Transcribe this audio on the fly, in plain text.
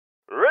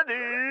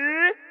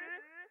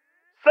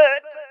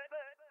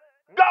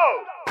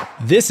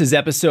This is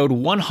episode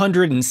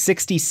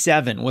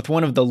 167 with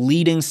one of the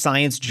leading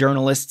science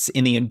journalists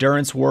in the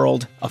endurance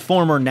world, a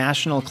former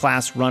national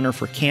class runner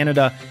for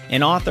Canada,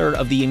 and author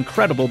of the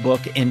incredible book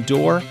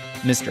Endure,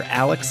 Mr.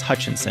 Alex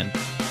Hutchinson.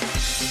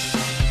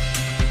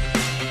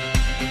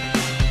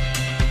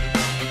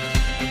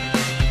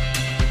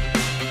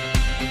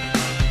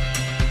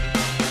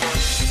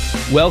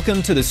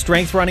 Welcome to the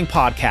Strength Running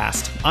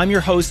Podcast. I'm your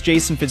host,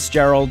 Jason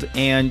Fitzgerald,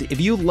 and if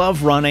you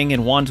love running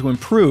and want to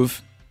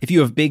improve, if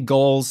you have big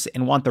goals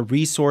and want the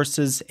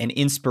resources and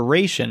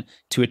inspiration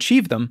to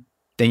achieve them,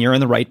 then you're in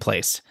the right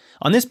place.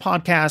 On this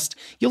podcast,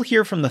 you'll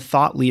hear from the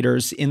thought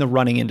leaders in the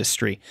running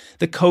industry,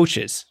 the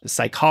coaches, the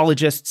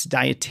psychologists,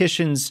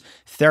 dietitians,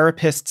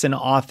 therapists, and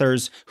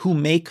authors who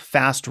make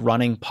fast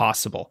running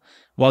possible.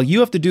 While you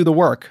have to do the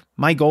work,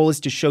 my goal is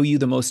to show you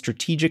the most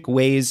strategic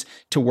ways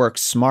to work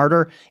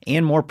smarter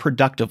and more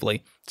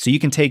productively so you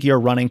can take your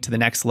running to the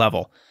next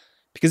level.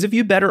 Because if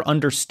you better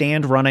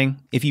understand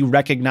running, if you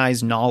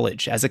recognize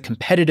knowledge as a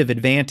competitive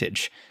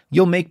advantage,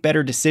 you'll make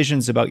better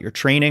decisions about your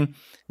training,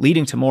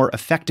 leading to more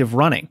effective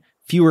running,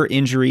 fewer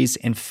injuries,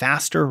 and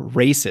faster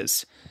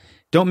races.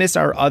 Don't miss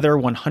our other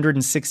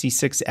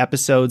 166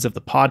 episodes of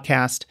the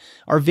podcast,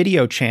 our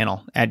video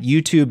channel at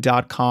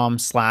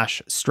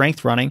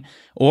youtube.com/strengthrunning,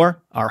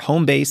 or our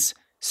home base,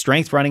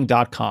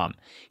 strengthrunning.com.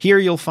 Here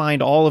you'll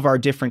find all of our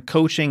different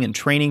coaching and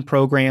training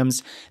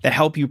programs that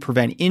help you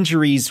prevent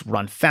injuries,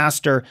 run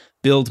faster,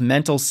 build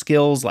mental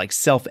skills like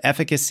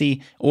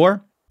self-efficacy,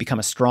 or become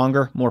a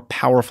stronger, more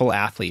powerful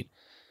athlete.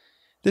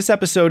 This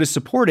episode is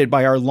supported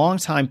by our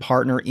longtime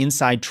partner,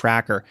 Inside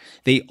Tracker,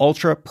 the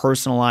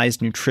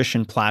ultra-personalized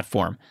nutrition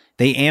platform.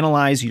 They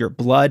analyze your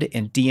blood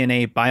and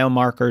DNA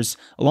biomarkers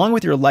along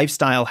with your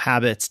lifestyle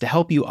habits to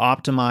help you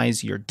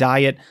optimize your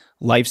diet,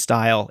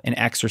 lifestyle, and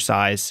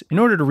exercise in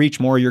order to reach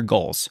more of your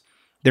goals.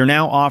 They're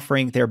now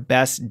offering their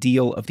best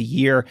deal of the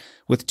year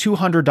with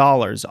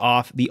 $200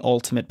 off the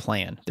Ultimate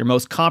Plan, their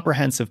most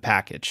comprehensive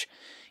package.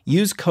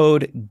 Use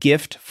code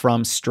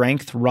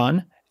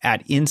GIFTFROMSTRENGTHRUN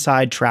at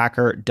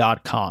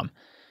InsideTracker.com.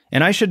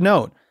 And I should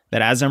note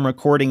that as I'm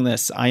recording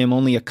this, I am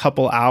only a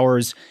couple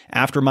hours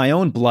after my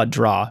own blood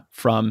draw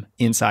from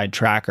Inside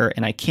Tracker,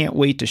 and I can't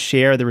wait to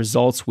share the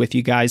results with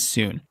you guys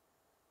soon.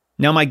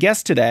 Now, my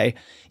guest today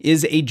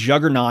is a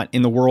juggernaut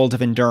in the world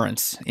of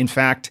endurance. In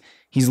fact,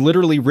 he's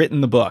literally written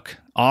the book.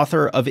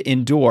 Author of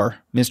Endure,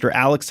 Mr.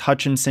 Alex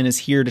Hutchinson is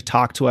here to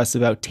talk to us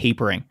about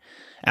tapering.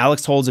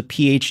 Alex holds a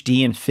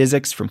PhD in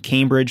physics from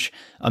Cambridge,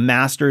 a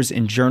master's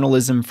in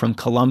journalism from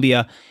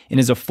Columbia, and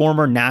is a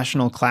former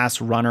national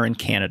class runner in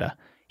Canada.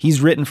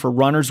 He's written for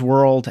Runner's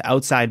World,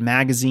 Outside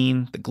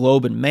Magazine, The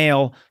Globe and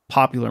Mail,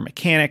 Popular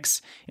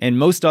Mechanics, and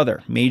most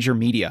other major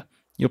media.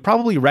 You'll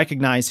probably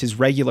recognize his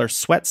regular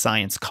Sweat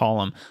Science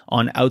column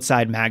on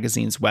Outside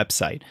Magazine's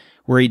website,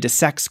 where he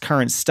dissects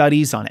current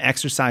studies on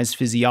exercise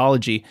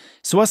physiology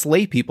so us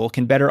laypeople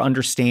can better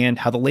understand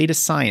how the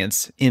latest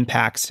science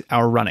impacts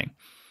our running.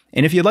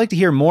 And if you'd like to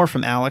hear more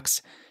from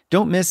Alex,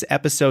 don't miss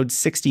episode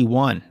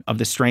 61 of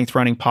the Strength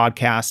Running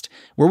Podcast,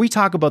 where we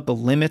talk about the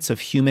limits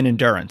of human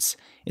endurance.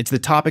 It's the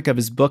topic of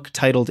his book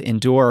titled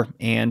Endure,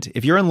 and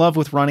if you're in love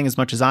with running as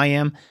much as I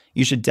am,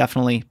 you should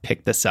definitely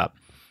pick this up.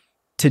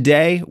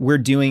 Today, we're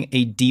doing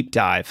a deep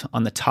dive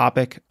on the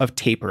topic of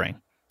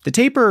tapering. The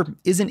taper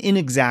is an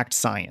inexact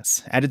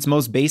science. At its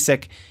most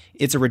basic,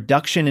 it's a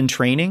reduction in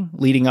training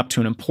leading up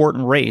to an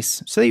important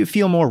race so that you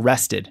feel more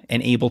rested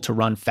and able to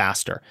run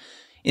faster.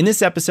 In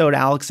this episode,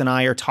 Alex and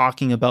I are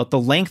talking about the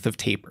length of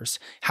tapers,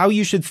 how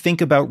you should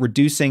think about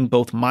reducing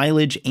both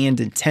mileage and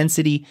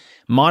intensity,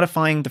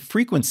 modifying the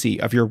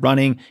frequency of your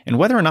running, and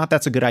whether or not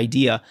that's a good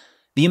idea,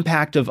 the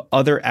impact of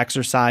other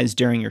exercise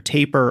during your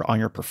taper on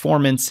your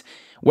performance,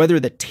 whether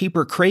the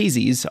taper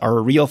crazies are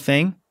a real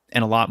thing,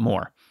 and a lot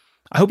more.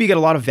 I hope you get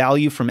a lot of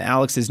value from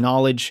Alex's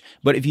knowledge,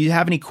 but if you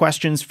have any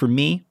questions for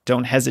me,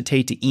 don't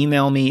hesitate to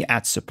email me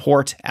at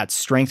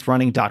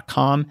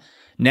support@strengthrunning.com.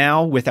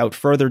 Now, without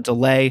further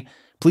delay,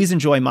 please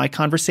enjoy my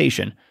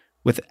conversation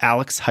with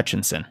Alex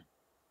Hutchinson.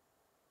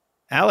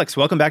 Alex,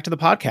 welcome back to the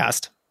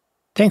podcast.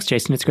 Thanks,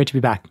 Jason. It's great to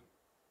be back.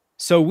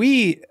 So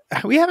we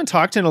haven't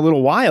talked in a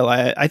little while.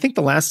 I think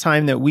the last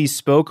time that we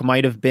spoke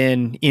might have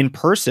been in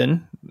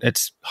person.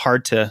 It's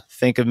hard to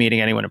think of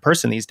meeting anyone in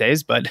person these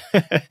days, but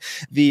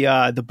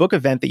the book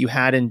event that you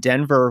had in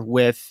Denver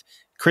with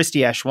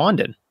Christy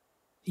Ashwandon.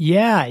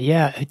 Yeah.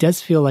 It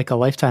does feel like a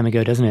lifetime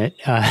ago, doesn't it?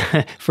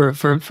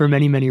 For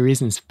many, many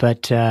reasons.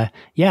 But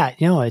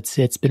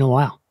it's been a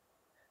while.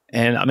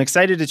 And I'm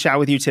excited to chat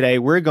with you today.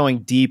 We're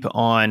going deep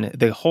on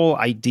the whole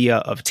idea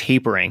of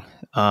tapering.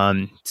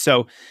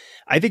 So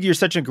I think you're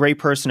such a great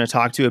person to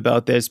talk to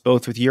about this,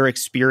 both with your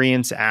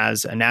experience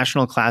as a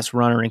national class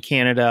runner in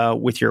Canada,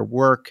 with your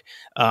work,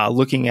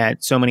 looking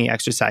at so many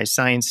exercise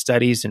science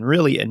studies and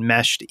really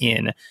enmeshed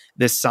in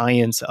the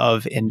science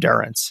of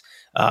endurance.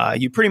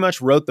 You pretty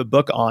much wrote the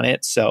book on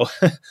it, so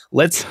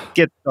let's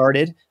get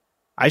started.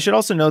 I should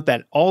also note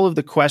that all of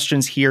the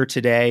questions here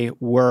today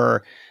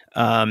were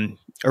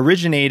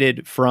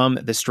originated from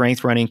the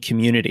strength running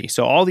community.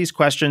 So all these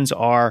questions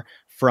are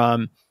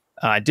from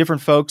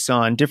different folks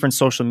on different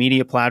social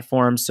media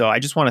platforms. So I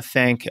just want to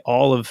thank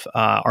all of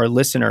our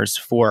listeners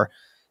for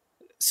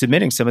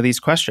submitting some of these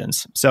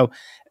questions. So,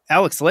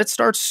 Alex, let's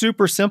start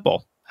super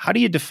simple. How do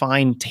you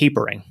define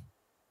tapering?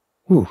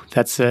 Ooh,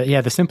 that's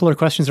the simpler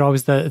questions are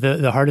always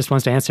the hardest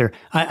ones to answer.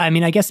 I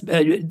mean, I guess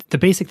the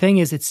basic thing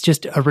is it's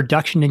just a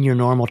reduction in your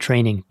normal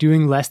training,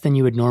 doing less than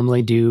you would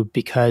normally do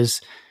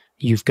because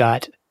you've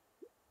got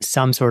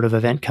some sort of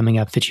event coming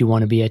up that you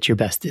want to be at your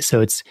best.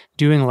 So it's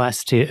doing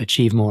less to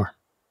achieve more.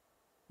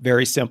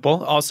 Very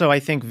simple. Also, I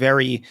think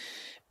very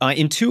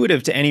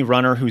intuitive to any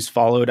runner who's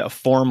followed a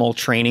formal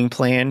training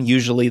plan.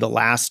 Usually the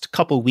last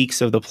couple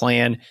weeks of the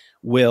plan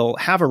will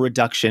have a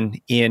reduction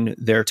in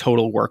their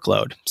total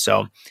workload.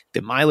 So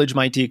the mileage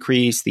might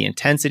decrease, the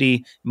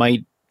intensity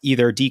might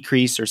either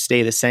decrease or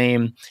stay the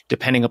same,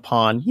 depending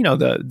upon,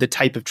 the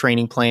type of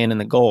training plan and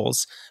the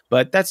goals.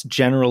 But that's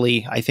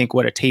generally, I think,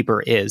 what a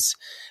taper is.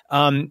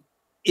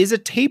 Is a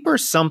taper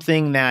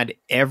something that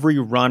every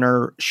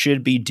runner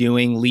should be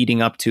doing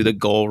leading up to the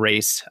goal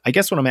race? I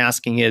guess what I'm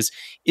asking is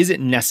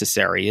it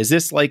necessary? Is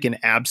this like an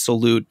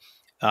absolute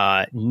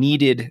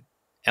needed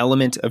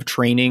element of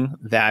training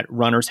that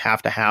runners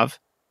have to have?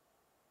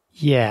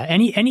 Yeah.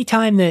 Any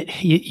time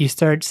that you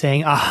start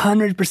saying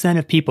 100%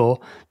 of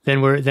people,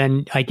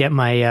 then I get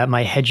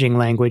my hedging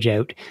language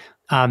out.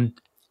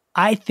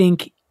 I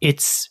think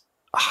it's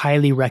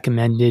highly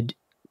recommended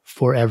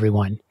for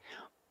everyone,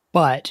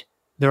 but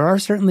there are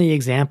certainly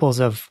examples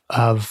of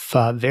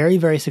very,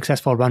 very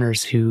successful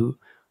runners who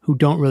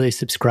don't really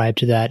subscribe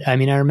to that. I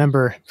mean, I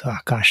remember,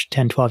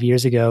 10, 12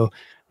 years ago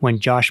when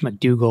Josh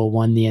McDougall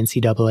won the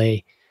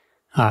NCAA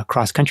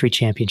cross-country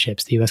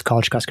championships, the U.S.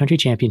 College cross-country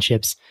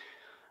championships,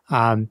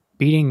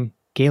 beating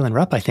Galen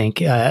Rupp, I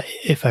think,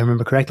 if I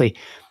remember correctly.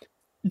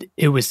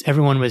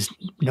 Everyone was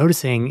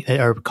noticing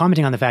or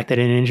commenting on the fact that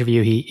in an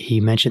interview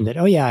he mentioned that,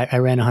 I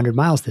ran 100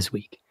 miles this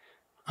week.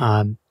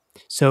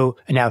 So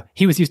now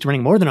he was used to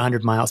running more than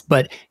 100 miles,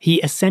 but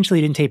he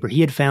essentially didn't taper. He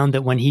had found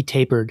that when he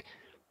tapered,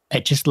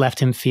 it just left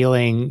him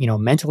feeling,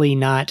 mentally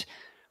not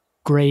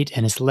great,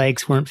 and his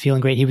legs weren't feeling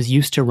great. He was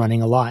used to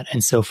running a lot.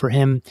 And so for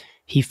him,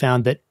 he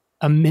found that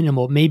a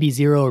minimal, maybe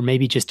zero, or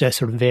maybe just a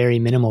sort of very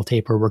minimal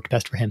taper worked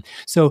best for him.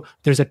 So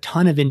there's a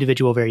ton of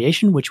individual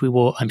variation, which we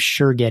will, I'm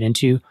sure, get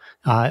into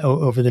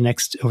over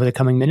the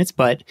coming minutes.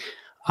 But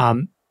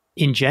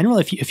in general,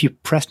 if you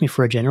pressed me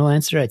for a general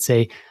answer, I'd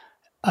say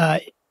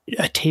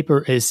a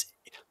taper is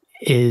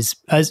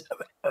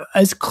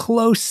as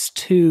close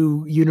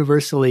to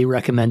universally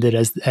recommended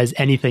as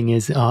anything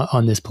is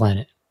on this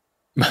planet.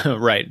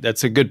 Right.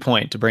 That's a good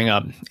point to bring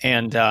up.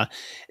 And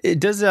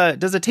does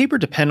a taper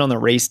depend on the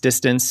race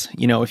distance?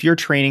 If you're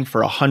training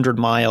for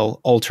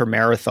 100-mile ultra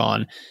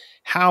marathon,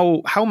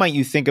 how might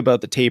you think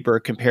about the taper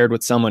compared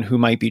with someone who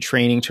might be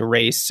training to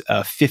race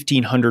a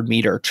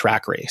 1,500-meter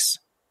track race?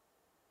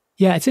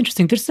 Yeah, it's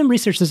interesting. There's some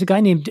research. There's a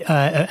guy named,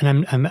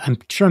 and I'm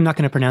sure I'm not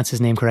going to pronounce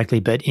his name correctly,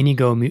 but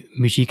Inigo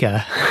Mujica,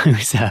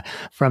 who's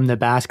from the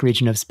Basque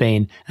region of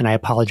Spain. And I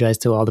apologize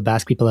to all the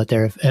Basque people out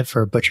there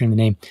for butchering the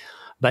name.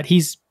 But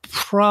he's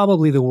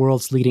probably the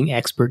world's leading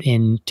expert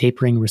in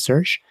tapering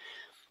research.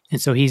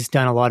 And so he's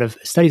done a lot of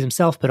studies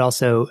himself, but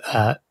also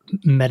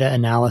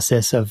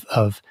meta-analysis of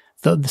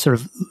the sort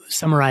of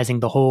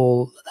summarizing the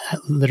whole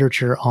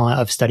literature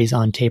of studies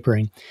on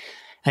tapering.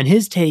 And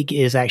his take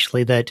is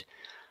actually that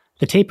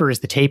the taper is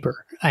the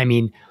taper. I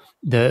mean,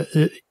 whether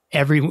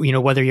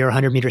you're a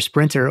 100-meter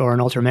sprinter or an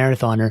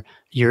ultramarathoner,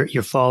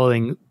 you're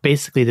following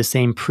basically the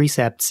same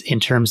precepts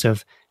in terms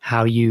of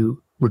how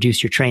you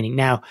reduce your training.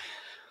 Now,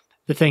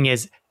 the thing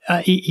is,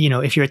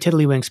 if you're a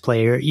tiddlywinks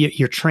player,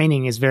 your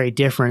training is very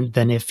different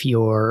than if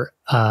you're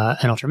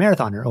an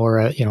ultramarathoner or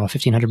a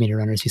 1,500-meter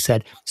runner, as you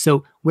said.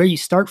 So where you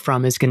start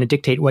from is going to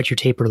dictate what your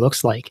taper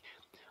looks like.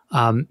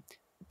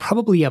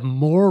 Probably a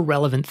more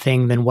relevant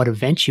thing than what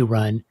event you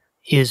run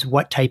is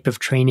what type of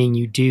training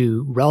you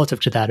do relative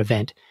to that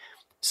event.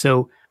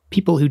 So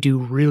people who do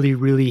really,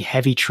 really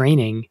heavy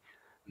training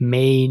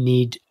may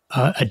need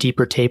a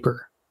deeper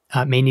taper,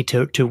 may need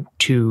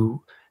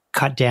to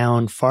cut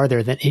down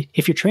farther than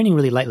if you're training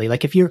really lightly.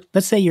 Like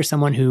let's say you're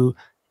someone who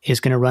is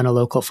going to run a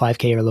local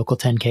 5K or a local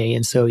 10K.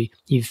 And so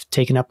you've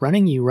taken up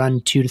running, you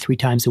run 2 to 3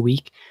 times a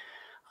week.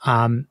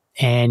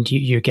 And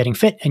you're getting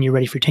fit and you're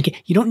ready for 10K.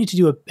 You don't need to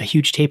do a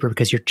huge taper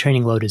because your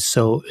training load is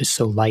so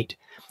light.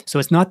 So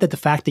it's not that the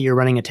fact that you're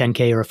running a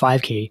 10K or a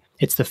 5K,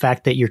 it's the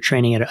fact that you're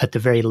training at the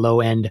very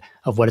low end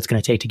of what it's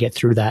going to take to get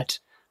through that.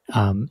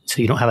 So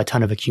you don't have a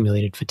ton of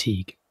accumulated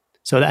fatigue.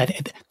 So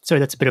sorry,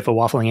 that's a bit of a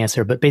waffling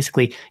answer, but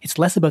basically it's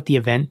less about the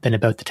event than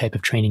about the type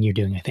of training you're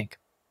doing, I think.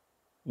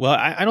 Well,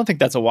 I don't think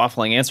that's a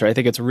waffling answer. I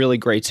think it's really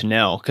great to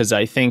know because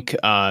I think,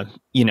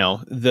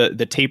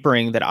 the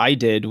tapering that I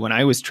did when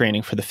I was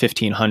training for the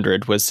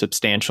 1,500 was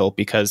substantial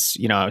because,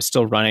 I was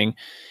still running,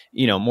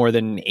 more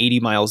than 80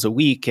 miles a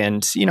week.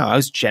 And, I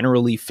was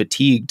generally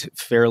fatigued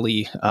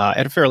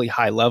at a fairly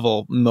high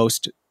level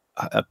most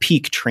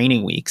peak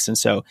training weeks. And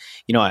so,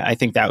 I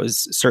think that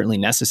was certainly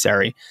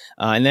necessary.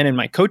 And then in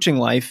my coaching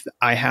life,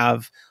 I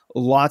have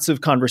lots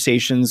of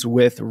conversations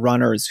with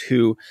runners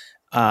who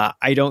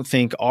I don't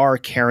think are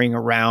carrying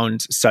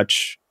around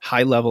such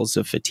high levels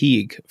of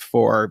fatigue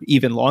for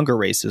even longer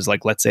races,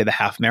 like let's say the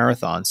half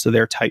marathon. So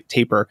their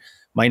taper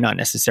might not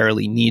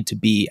necessarily need to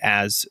be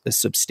as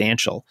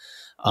substantial.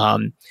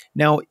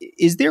 Now,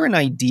 is there an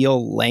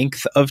ideal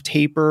length of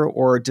taper,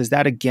 or does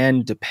that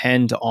again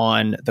depend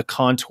on the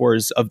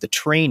contours of the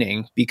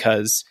training?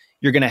 Because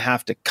you're going to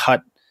have to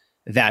cut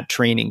that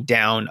training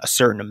down a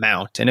certain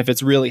amount. And if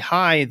it's really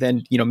high,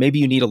 then, maybe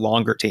you need a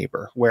longer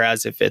taper.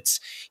 Whereas if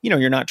it's,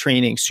 you're not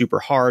training super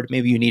hard,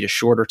 maybe you need a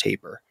shorter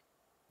taper.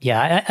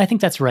 Yeah, I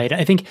think that's right.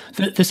 I think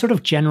the sort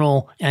of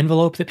general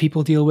envelope that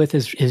people deal with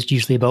is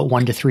usually about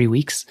 1 to 3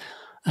 weeks.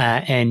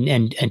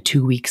 And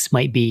 2 weeks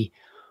might be,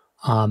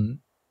 for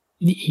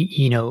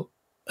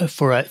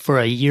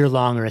a year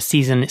long or a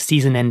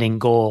season ending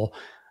goal,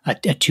 a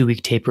 2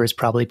 week taper is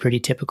probably pretty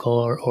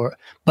typical.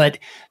 But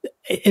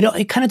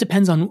it kind of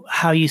depends on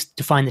how you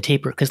define the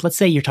taper. Because let's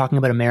say you're talking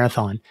about a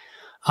marathon,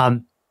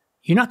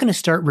 you're not going to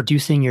start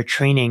reducing your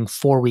training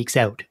 4 weeks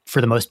out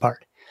for the most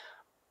part,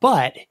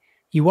 but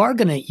you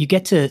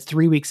get to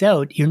 3 weeks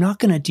out, you're not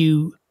going to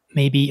do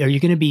maybe, or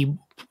you're going to be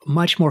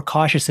much more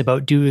cautious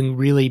about doing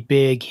really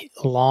big,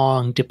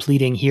 long,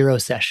 depleting hero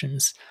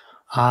sessions.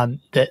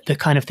 The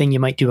kind of thing you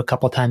might do a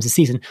couple times a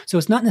season. So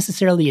it's not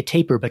necessarily a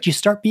taper, but you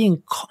start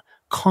being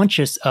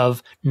conscious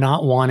of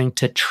not wanting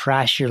to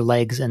trash your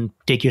legs and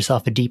dig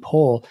yourself a deep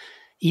hole,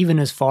 even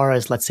as far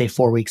as, let's say,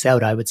 4 weeks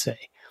out, I would say.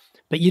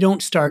 But you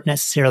don't start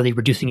necessarily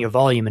reducing your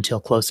volume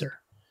until closer.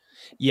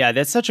 Yeah,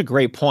 that's such a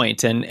great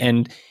point.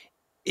 And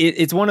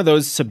it's one of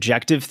those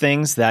subjective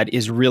things that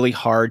is really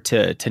hard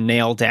to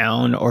nail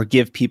down or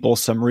give people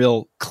some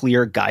real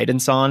clear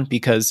guidance on,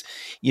 because,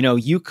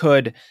 you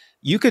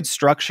could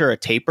structure a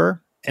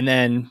taper and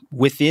then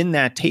within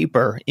that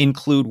taper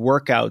include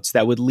workouts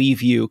that would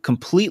leave you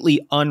completely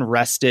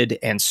unrested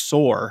and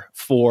sore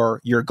for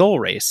your goal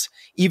race,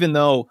 even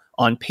though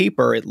on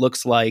paper it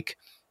looks like,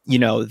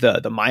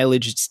 the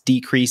mileage is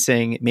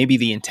decreasing, maybe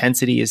the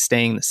intensity is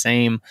staying the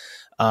same.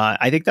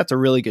 I think that's a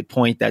really good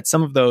point, that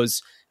some of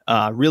those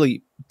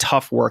really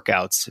tough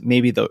workouts,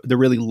 maybe the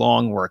really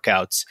long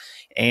workouts.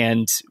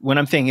 And when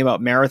I'm thinking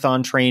about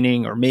marathon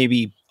training or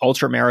maybe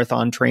ultra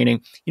marathon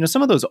training,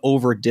 some of those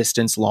over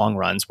distance long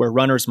runs where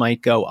runners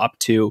might go up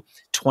to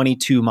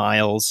 22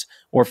 miles,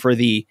 or for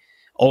the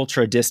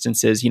ultra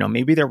distances,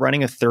 maybe they're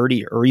running a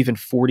 30 or even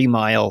 40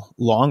 mile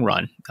long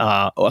run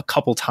a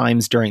couple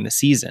times during the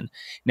season.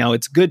 Now,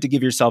 it's good to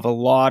give yourself a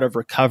lot of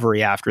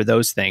recovery after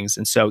those things.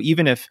 And so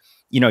even if,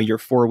 you're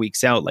 4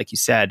 weeks out, like you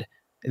said,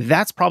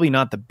 that's probably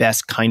not the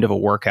best kind of a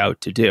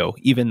workout to do,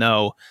 even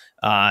though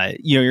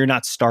you're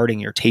not starting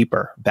your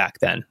taper back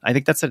then. I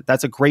think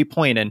that's a great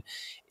point, and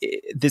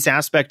this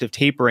aspect of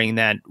tapering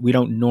that we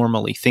don't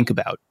normally think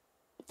about.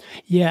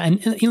 Yeah,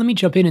 and let me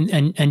jump in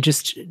and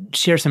just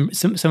share some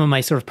of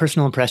my sort of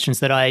personal impressions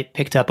that I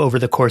picked up over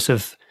the course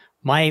of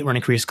my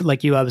running career.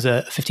 Like you, I was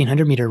a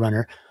 1,500 meter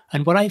runner,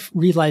 and what I've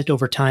realized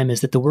over time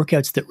is that the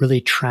workouts that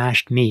really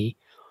trashed me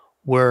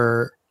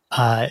were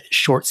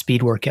short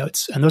speed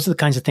workouts. And those are the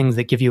kinds of things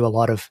that give you a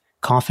lot of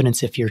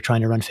confidence if you're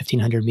trying to run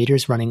 1,500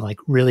 meters, running like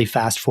really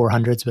fast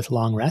 400s with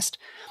long rest.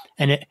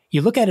 And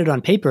you look at it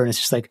on paper and it's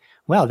just like,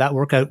 wow, that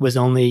workout was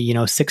only,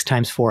 6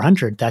 times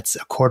 400. That's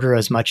a quarter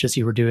as much as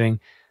you were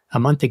doing a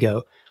month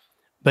ago.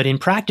 But in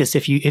practice,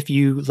 if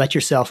you let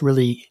yourself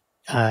really,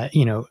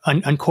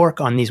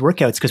 uncork on these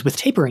workouts, because with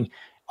tapering,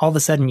 all of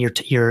a sudden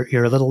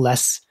you're a little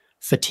less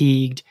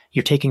fatigued,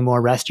 you're taking more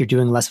rest, you're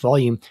doing less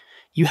volume,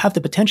 you have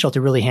the potential to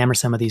really hammer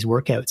some of these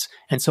workouts.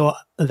 And so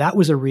that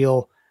was a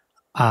real,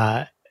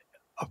 I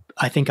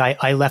think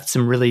I left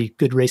some really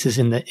good races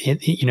in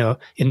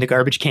the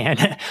garbage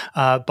can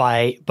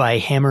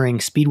by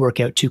hammering speed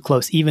workout too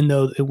close, even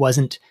though it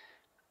wasn't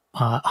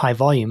high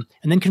volume.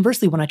 And then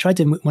conversely, when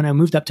I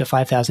moved up to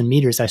 5,000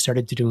 meters, I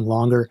started to doing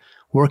longer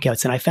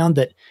workouts. And I found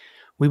that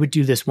we would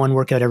do this one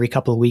workout every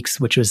couple of weeks,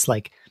 which was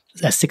like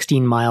a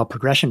 16-mile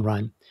progression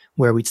run,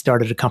 where we'd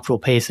start at a comfortable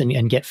pace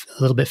and get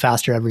a little bit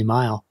faster every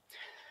mile,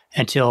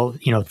 until,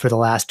 for the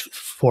last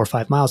 4 or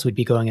 5 miles, we'd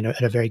be going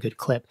at a very good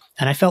clip.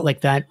 And I felt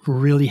like that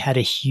really had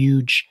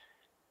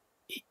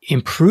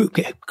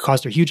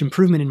caused a huge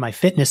improvement in my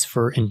fitness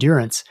for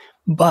endurance.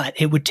 But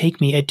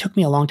it took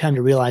me a long time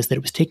to realize that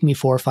it was taking me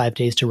 4 or 5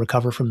 days to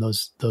recover from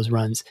those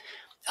runs.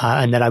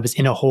 And that I was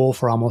in a hole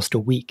for almost a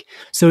week.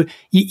 So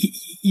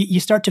you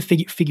start to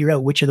figure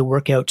out which of the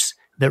workouts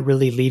that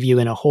really leave you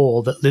in a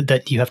hole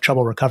that you have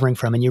trouble recovering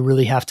from. And you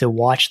really have to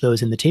watch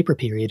those in the taper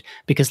period,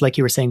 because like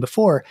you were saying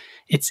before,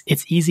 it's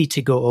easy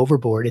to go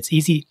overboard. It's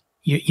easy,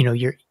 you're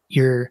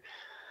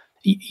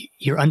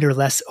under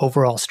less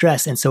overall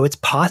stress. And so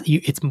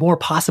it's more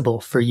possible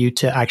for you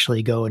to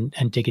actually go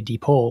and dig a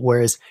deep hole.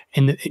 Whereas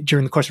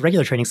during the course of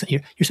regular training,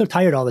 you're so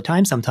tired all the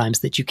time sometimes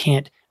that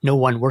no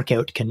one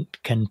workout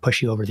can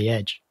push you over the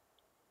edge.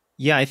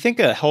 Yeah, I think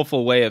a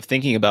helpful way of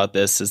thinking about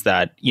this is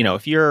that,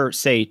 if you're,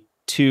 say,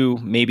 2,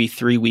 maybe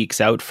 3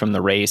 weeks out from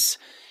the race,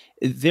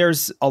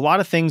 there's a lot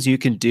of things you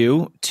can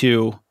do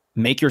to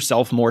make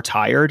yourself more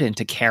tired and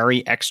to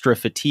carry extra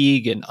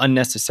fatigue and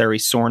unnecessary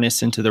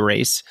soreness into the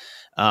race.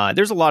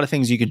 There's a lot of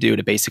things you could do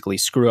to basically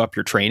screw up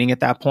your training at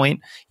that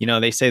point.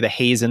 They say the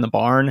hay's in the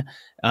barn.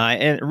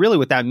 And really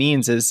what that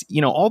means is,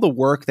 all the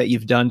work that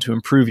you've done to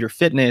improve your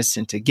fitness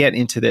and to get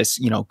into this,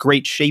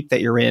 great shape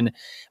that you're in,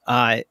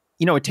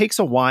 it takes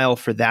a while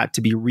for that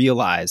to be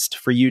realized,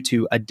 for you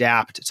to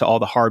adapt to all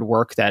the hard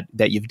work that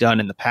you've done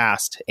in the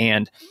past.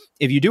 And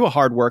if you do a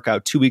hard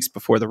workout 2 weeks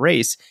before the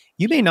race,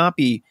 you may not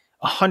be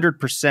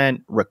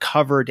 100%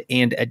 recovered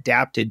and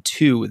adapted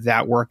to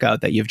that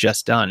workout that you've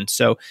just done.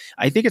 So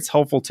I think it's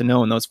helpful to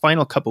know in those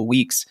final couple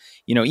weeks,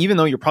 even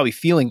though you're probably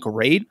feeling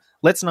great,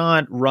 let's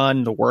not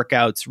run the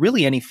workouts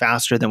really any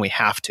faster than we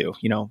have to.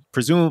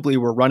 Presumably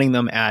we're running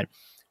them at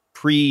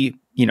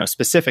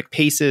specific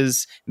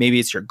paces. Maybe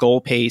it's your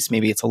goal pace.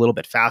 Maybe it's a little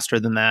bit faster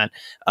than that.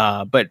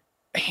 But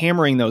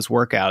hammering those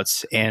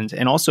workouts and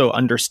also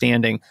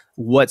understanding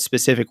what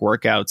specific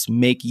workouts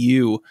make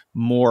you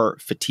more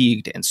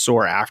fatigued and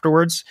sore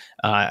afterwards,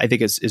 I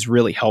think is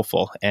really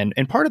helpful. And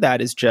part of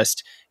that is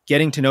just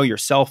getting to know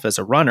yourself as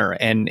a runner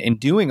and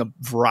doing a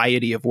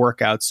variety of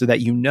workouts so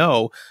that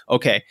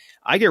okay,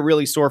 I get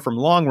really sore from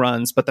long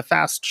runs, but the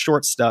fast,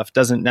 short stuff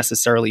doesn't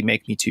necessarily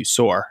make me too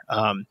sore.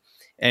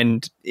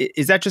 And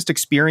is that just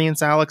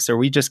experience, Alex, or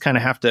we just kind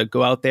of have to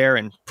go out there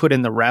and put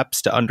in the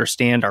reps to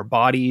understand our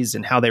bodies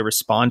and how they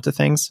respond to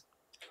things?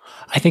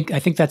 I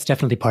think that's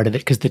definitely part of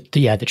it, because the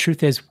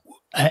truth is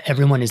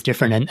everyone is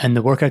different, and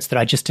the workouts that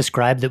I just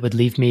described that would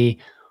leave me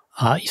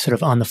sort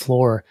of on the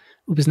floor,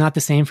 it was not the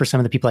same for some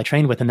of the people I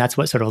trained with, and that's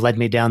what sort of led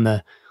me down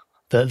the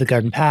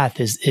garden path.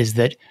 Is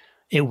that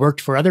it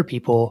worked for other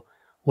people,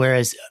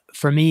 whereas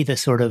for me, the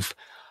sort of,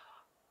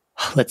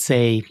 let's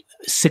say,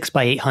 6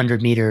 by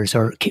 800 meters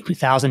or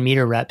 1,000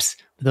 meter reps,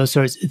 those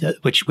sorts,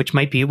 which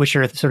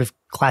are sort of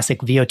classic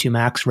VO2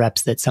 max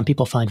reps that some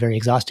people find very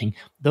exhausting.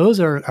 Those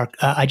are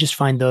I just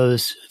find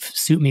those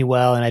suit me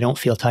well, and I don't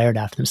feel tired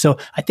after them. So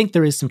I think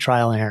there is some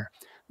trial and error.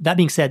 That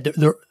being said,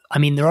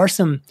 there are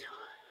some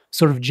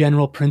sort of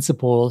general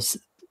principles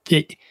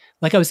that,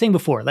 like I was saying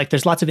before, like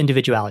there's lots of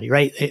individuality,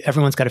 right?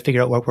 Everyone's got to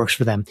figure out what works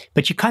for them,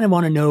 but you kind of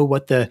want to know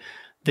what the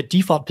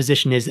default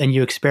position is, and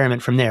you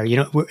experiment from there.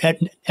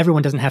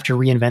 Everyone doesn't have to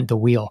reinvent the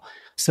wheel.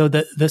 So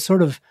the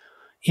sort of,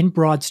 in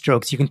broad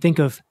strokes, you can think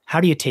of,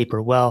 how do you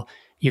taper? Well,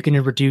 you're going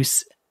to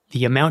reduce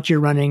the amount you're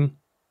running.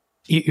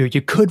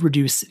 You could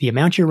reduce the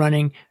amount you're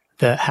running,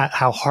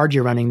 how hard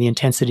you're running, the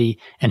intensity,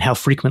 and how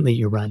frequently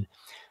you run.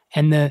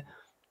 And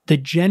the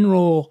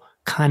general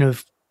kind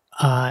of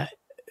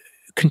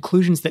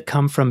conclusions that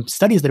come from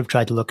studies that have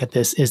tried to look at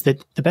this is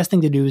that the best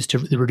thing to do is to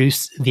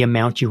reduce the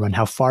amount you run,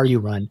 how far you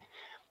run,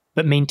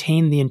 but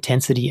maintain the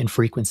intensity and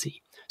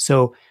frequency.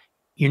 So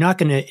you're not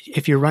going to,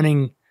 if you're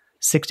running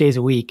 6 days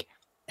a week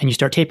and you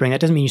start tapering,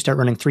 that doesn't mean you start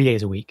running 3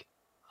 days a week.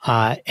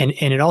 And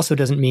it also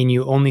doesn't mean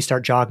you only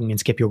start jogging and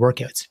skip your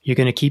workouts. You're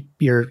going to keep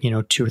your,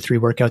 2 or 3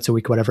 workouts a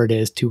week, whatever it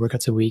is, 2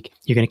 workouts a week.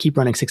 You're going to keep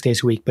running 6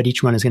 days a week, but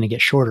each run is going to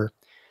get shorter.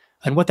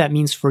 And what that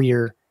means for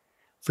your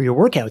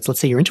workouts, let's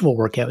say your interval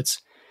workouts,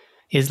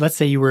 is, let's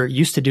say you were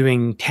used to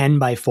doing 10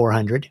 by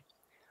 400.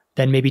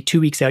 Then maybe 2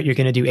 weeks out, you're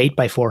going to do 8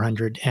 by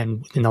 400.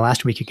 And in the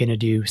last week, you're going to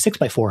do 6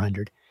 by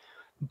 400.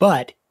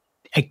 But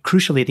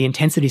crucially, the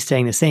intensity is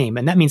staying the same.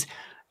 And that means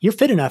you're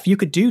fit enough. You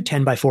could do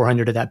 10 by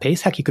 400 at that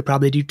pace. Heck, you could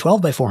probably do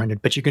 12 by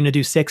 400, but you're going to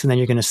do 6 and then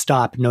you're going to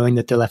stop, knowing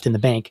that they're left in the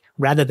bank,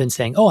 rather than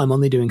saying, oh, I'm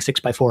only doing 6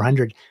 by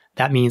 400.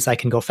 That means I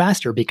can go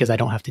faster because I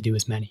don't have to do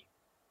as many.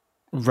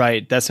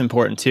 Right. That's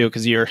important too,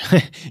 because you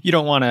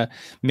don't want to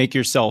make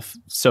yourself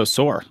so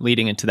sore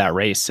leading into that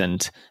race.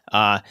 And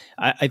I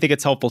think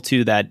it's helpful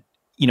too that,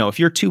 if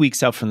you're 2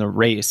 weeks out from the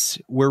race,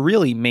 we're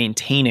really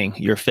maintaining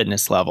your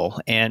fitness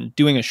level and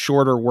doing a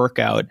shorter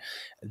workout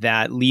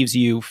that leaves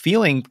you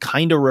feeling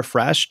kind of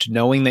refreshed,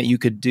 knowing that you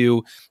could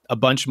do a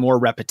bunch more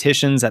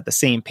repetitions at the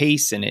same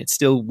pace and it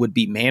still would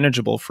be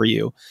manageable for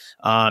you.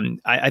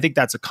 I think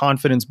that's a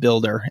confidence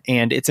builder,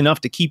 and it's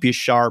enough to keep you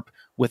sharp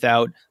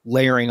without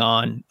layering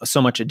on so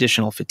much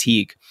additional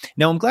fatigue.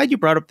 Now, I'm glad you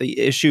brought up the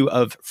issue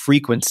of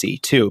frequency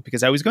too,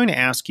 because I was going to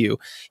ask you,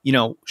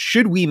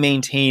 should we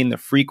maintain the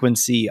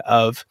frequency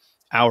of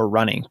our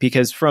running?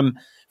 Because from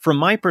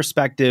my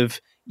perspective,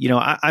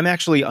 I'm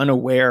actually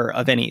unaware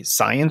of any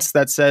science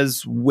that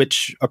says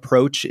which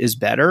approach is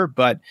better,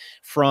 but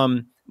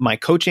from my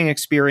coaching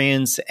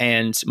experience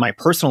and my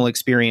personal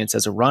experience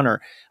as a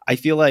runner, I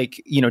feel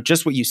like,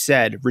 just what you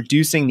said,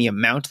 reducing the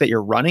amount that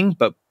you're running,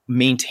 but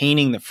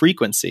maintaining the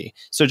frequency.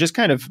 So just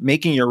kind of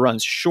making your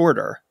runs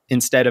shorter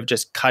instead of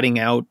just cutting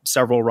out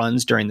several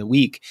runs during the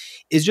week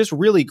is just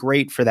really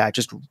great for that,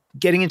 just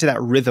getting into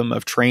that rhythm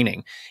of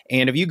training.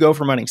 And if you go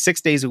from running 6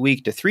 days a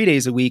week to 3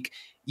 days a week,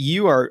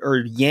 you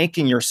are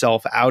yanking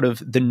yourself out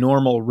of the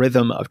normal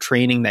rhythm of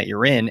training that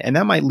you're in. And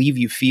that might leave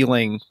you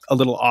feeling a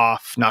little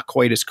off, not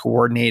quite as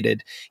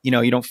coordinated.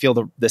 You don't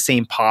feel the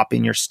same pop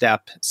in your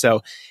step.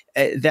 So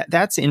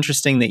that's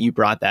interesting that you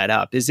brought that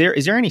up. Is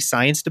there any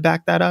science to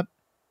back that up?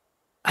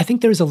 I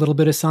think there's a little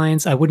bit of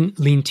science. I wouldn't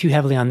lean too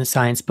heavily on the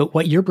science, but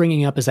what you're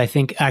bringing up is, I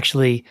think,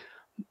 actually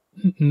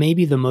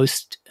maybe the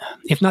most,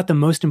 if not the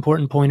most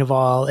important point of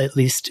all, at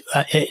least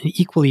an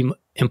equally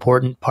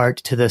important part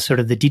to the sort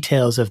of the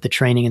details of the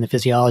training and the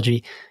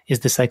physiology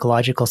is the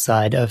psychological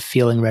side of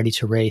feeling ready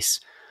to race.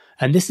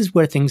 And this is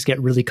where things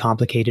get really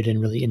complicated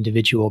and really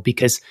individual,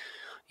 because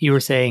you were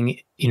saying,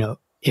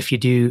 if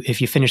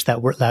you finish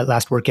that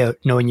last workout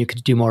knowing you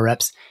could do more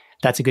reps,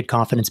 that's a good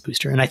confidence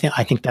booster. And I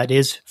think that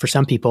is for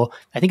some people.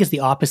 I think it's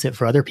the opposite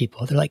for other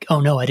people. They're like, oh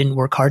no, I didn't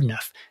work hard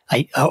enough.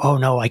 I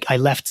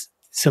left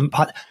some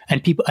pot,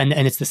 and people, and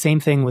it's the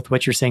same thing with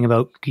what you're saying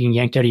about being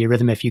yanked out of your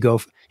rhythm. If you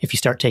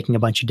start taking a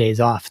bunch of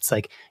days off, it's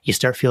like you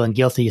start feeling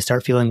guilty, you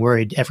start feeling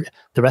worried.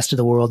 The rest of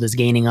the world is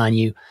gaining on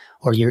you,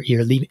 or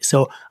you're leaving.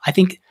 So I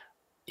think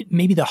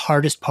maybe the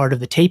hardest part of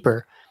the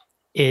taper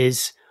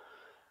is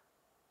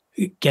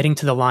getting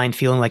to the line,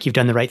 feeling like you've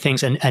done the right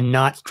things, and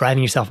not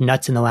driving yourself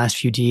nuts in the last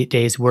few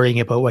days, worrying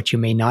about what you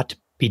may not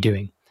be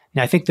doing.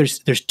 Now, I think there's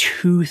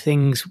two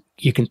things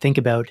you can think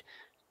about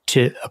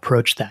to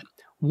approach that.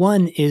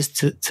 One is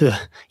to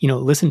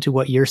listen to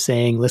what you're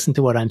saying, listen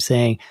to what I'm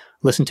saying,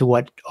 listen to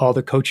what all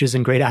the coaches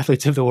and great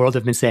athletes of the world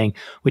have been saying,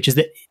 which is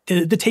that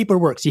the taper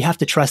works. You have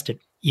to trust it.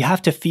 You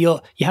have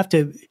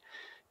to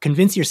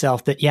convince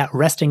yourself that,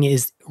 resting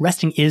is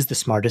the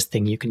smartest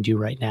thing you can do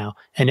right now.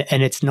 And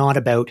it's not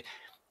about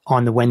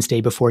on the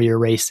Wednesday before your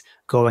race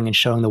going and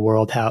showing the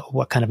world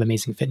what kind of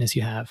amazing fitness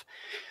you have.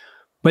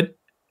 But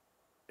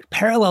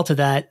parallel to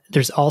that,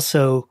 there's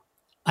also,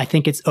 I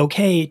think it's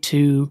okay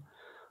to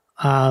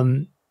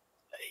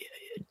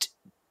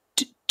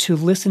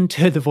listen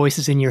to the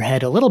voices in your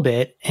head a little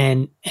bit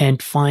and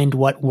find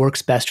what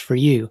works best for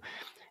you.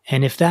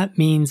 And if that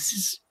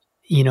means,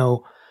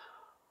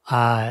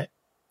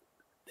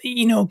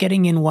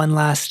 getting in one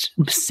last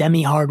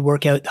semi-hard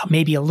workout,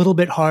 maybe a little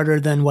bit harder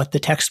than what the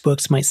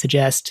textbooks might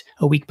suggest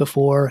a week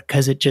before,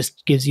 because it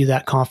just gives you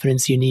that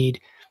confidence you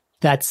need,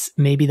 that's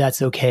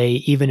okay,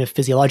 even if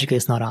physiologically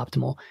it's not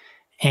optimal.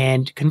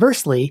 And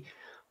conversely,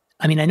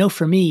 I know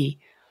for me,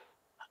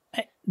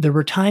 there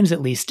were times,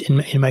 at least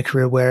in my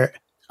career, where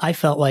I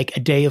felt like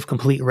a day of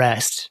complete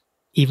rest,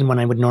 even when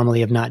I would normally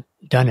have not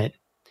done it.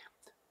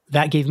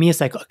 That gave me a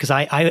cycle, because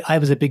I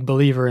was a big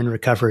believer in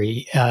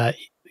recovery, at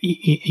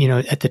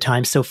the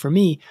time. So for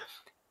me,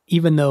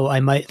 even though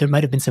there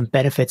might have been some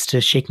benefits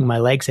to shaking my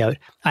legs out,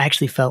 I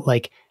actually felt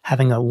like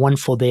having a one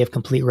full day of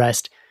complete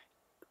rest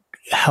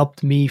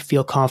helped me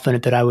feel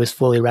confident that I was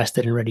fully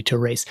rested and ready to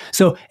race.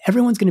 So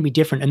everyone's going to be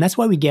different. And that's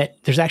why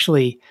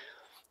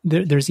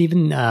there's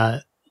even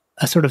a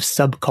sort of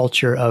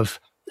subculture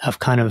of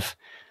kind of,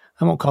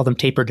 I won't call them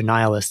taper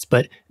denialists,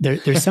 but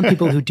there's some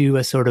people who do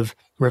a sort of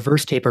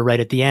reverse taper right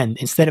at the end.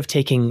 Instead of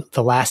taking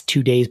the last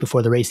 2 days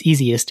before the race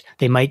easiest,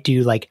 they might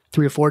do like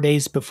 3 or 4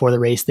 days before the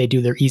race, they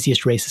do their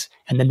easiest races.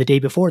 And then the day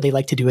before, they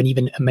like to do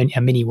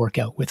a mini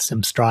workout with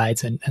some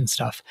strides and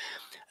stuff.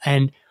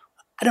 And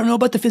I don't know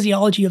about the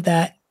physiology of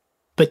that,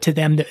 but to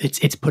them,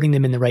 it's putting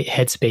them in the right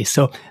headspace.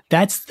 So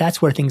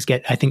that's where things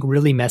get, I think,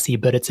 really messy,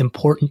 but it's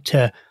important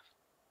to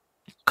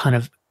kind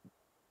of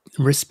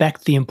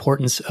respect the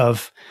importance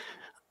of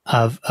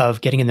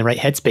getting in the right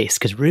headspace,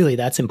 because really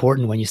that's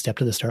important when you step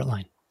to the start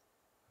line.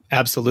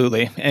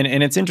 Absolutely.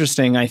 And it's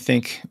interesting, I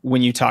think,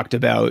 when you talked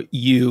about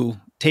you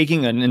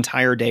taking an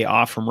entire day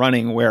off from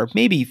running, where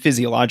maybe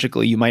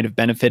physiologically you might have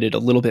benefited a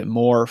little bit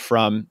more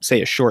from,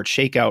 say, a short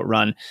shakeout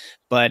run.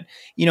 But,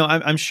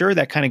 I'm sure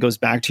that kind of goes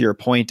back to your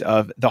point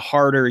of the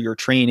harder you're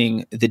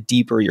training, the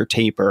deeper your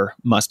taper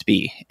must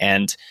be.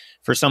 And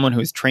for someone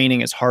who's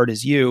training as hard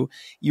as you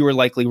were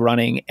likely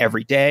running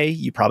every day.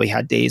 You probably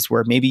had days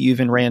where maybe you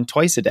even ran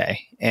twice a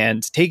day.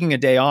 And taking a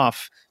day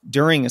off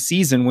during a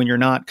season when you're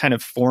not kind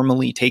of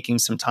formally taking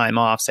some time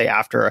off, say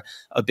after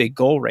a big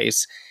goal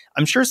race,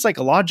 I'm sure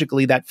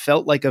psychologically that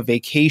felt like a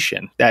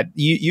vacation, that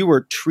you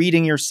were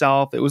treating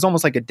yourself. It was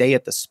almost like a day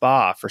at the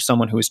spa for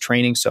someone who was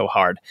training so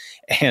hard.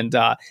 And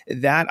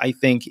that, I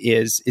think,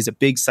 is a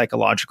big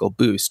psychological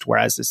boost.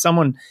 Whereas if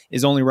someone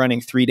is only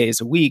running 3 days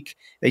a week,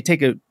 they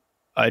take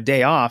a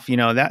day off,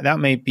 that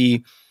may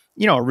be,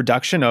 a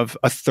reduction of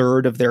a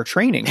third of their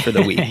training for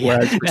the week.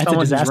 Whereas for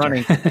someone who's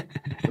running,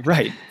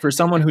 right, for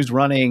someone who's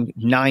running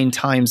 9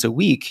 times a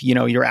week,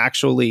 you're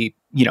actually,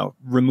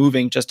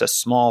 removing just a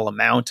small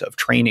amount of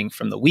training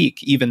from the week,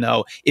 even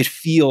though it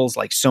feels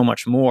like so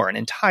much more. An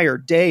entire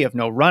day of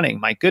no running.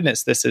 My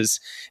goodness, this is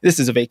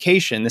a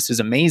vacation. This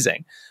is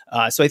amazing.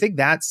 So I think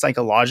that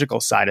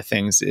psychological side of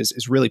things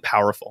is really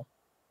powerful.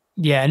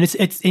 Yeah, and it's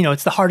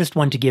it's the hardest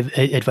one to give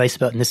advice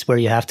about, and this is where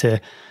you have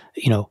to,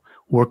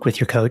 work with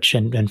your coach,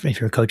 and if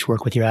you're a coach,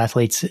 work with your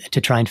athletes to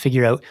try and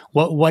figure out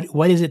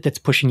what is it that's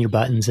pushing your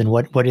buttons, and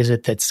what is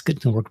it that's going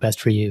to work best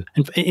for you.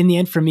 And in the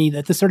end, for me,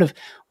 that the sort of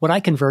what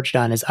I converged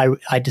on is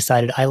I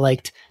decided I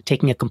liked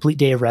taking a complete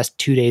day of rest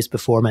 2 days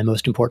before my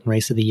most important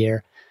race of the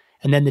year,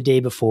 and then the day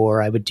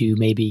before I would do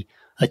maybe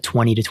a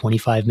 20 to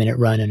 25 minute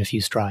run and a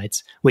few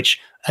strides, which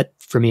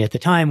for me at the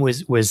time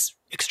was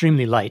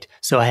extremely light.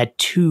 So I had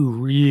 2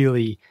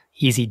 really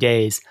easy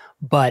days,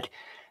 but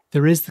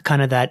there is the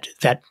kind of that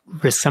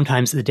risk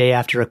sometimes the day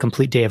after a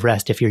complete day of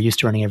rest. If you're used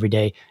to running every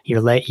day,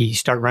 you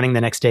start running the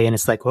next day and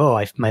it's like,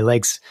 oh, my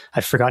legs,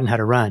 I've forgotten how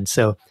to run.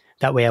 So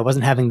That way I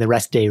wasn't having the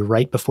rest day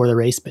right before the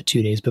race, but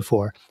 2 days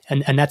before.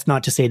 And that's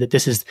not to say that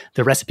this is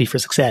the recipe for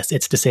success.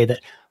 It's to say that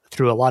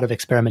through a lot of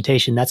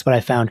experimentation, that's what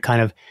I found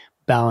kind of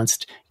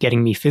balanced,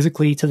 getting me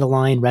physically to the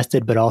line,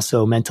 rested, but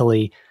also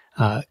mentally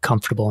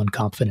comfortable and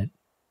confident.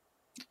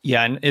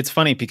 Yeah, and it's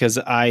funny because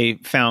I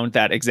found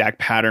that exact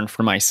pattern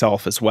for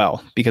myself as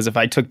well. Because if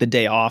I took the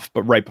day off,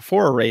 but right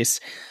before a race,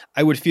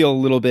 I would feel a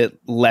little bit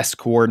less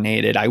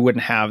coordinated. I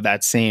wouldn't have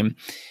that same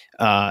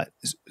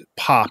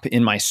pop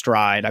in my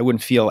stride. I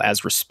wouldn't feel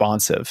as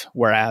responsive.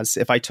 Whereas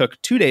if I took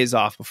 2 days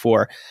off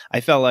before, I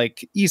felt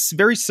like it's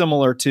very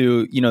similar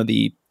to,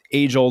 the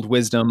age-old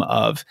wisdom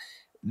of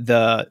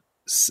the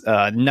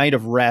night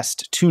of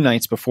rest 2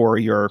 nights before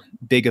your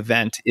big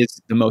event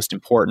is the most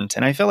important.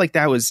 And I felt like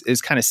that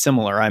is kind of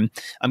similar. I'm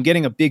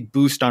getting a big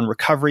boost on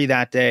recovery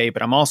that day,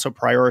 but I'm also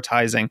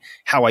prioritizing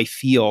how I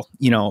feel,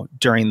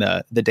 during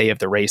the day of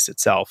the race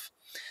itself.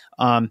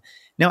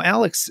 Now,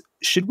 Alex,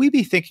 should we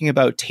be thinking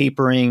about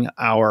tapering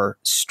our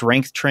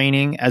strength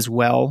training as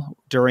well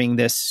during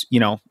this,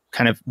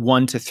 kind of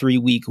 1 to 3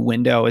 week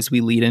window as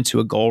we lead into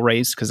a goal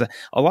race? Because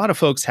a lot of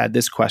folks had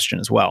this question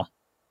as well.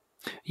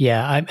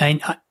 Yeah,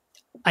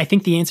 I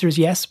think the answer is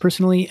yes,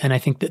 personally. And I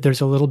think that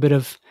there's a little bit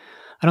of,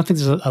 I don't think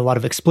there's a lot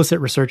of explicit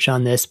research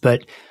on this,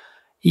 but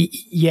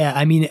yeah,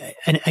 I mean,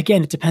 and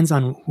again, it depends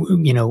on,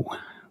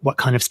 what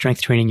kind of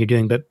strength training you're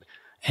doing, but,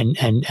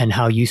 and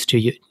how used to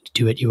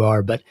it you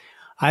are. But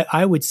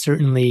I would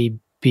certainly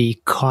be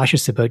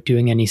cautious about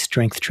doing any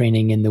strength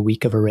training in the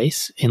week of a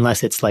race,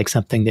 unless it's like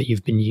something that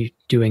you've been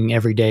doing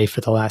every day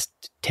for the last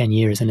 10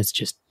 years and it's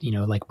just,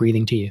 like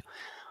breathing to you.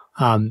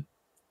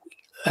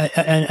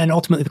 And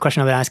ultimately, the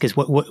question I would ask is,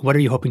 what are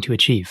you hoping to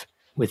achieve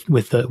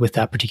with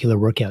that particular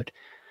workout?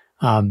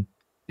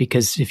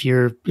 Because if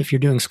you're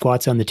doing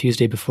squats on the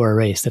Tuesday before a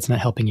race, that's not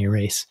helping your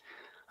race.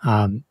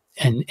 And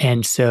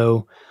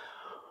so,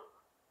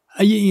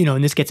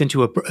 and this gets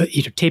into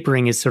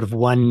tapering is sort of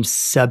one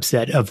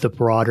subset of the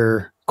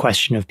broader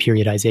question of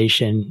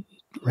periodization,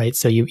 right?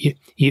 So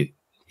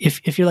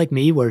if you're like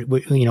me, where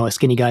a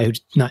skinny guy who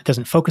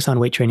doesn't focus on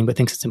weight training but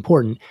thinks it's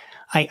important,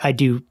 I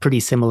do pretty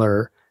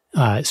similar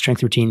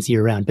strength routines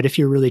year round. But if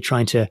you're really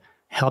trying to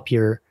help have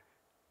your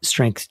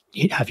strength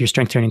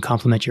training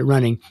complement your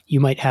running, you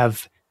might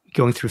have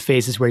going through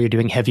phases where you're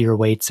doing heavier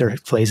weights or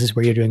phases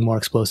where you're doing more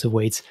explosive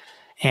weights.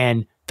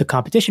 And the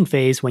competition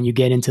phase, when you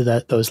get into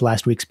those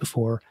last weeks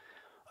before,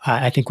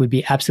 I think would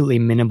be absolutely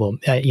minimal.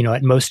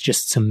 At most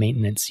just some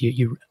maintenance.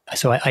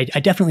 So I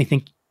definitely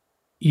think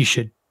you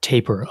should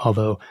taper.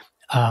 Although,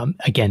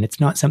 again, it's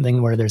not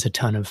something where there's a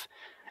ton of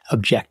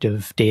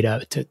objective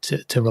data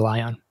to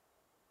rely on.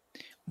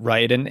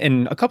 Right.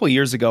 And a couple of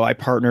years ago, I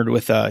partnered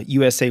with a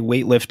USA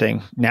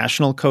weightlifting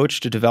national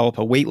coach to develop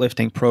a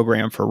weightlifting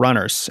program for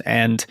runners.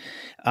 And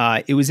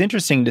it was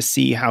interesting to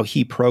see how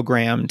he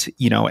programmed,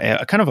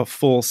 a kind of a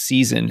full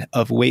season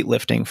of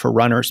weightlifting for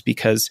runners,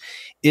 because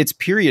it's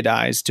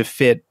periodized to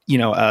fit, a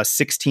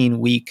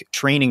 16-week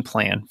training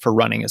plan for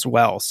running as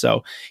well.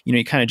 So,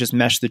 you kind of just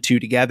mesh the two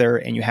together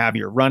and you have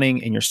your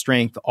running and your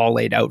strength all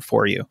laid out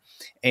for you.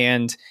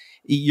 And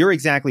you're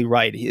exactly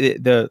right.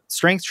 The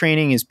strength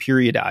training is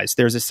periodized.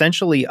 There's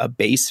essentially a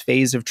base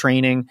phase of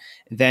training.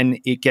 Then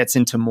it gets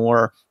into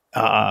more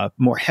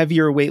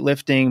heavier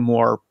weightlifting,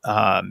 more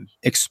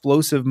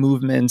explosive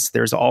movements.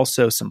 There's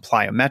also some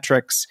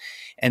plyometrics.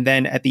 And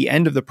then at the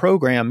end of the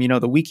program,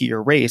 the week of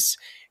your race,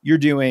 you're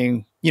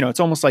doing, it's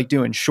almost like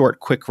doing short,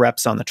 quick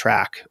reps on the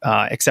track,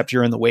 except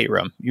you're in the weight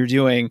room. You're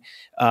doing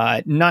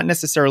not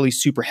necessarily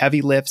super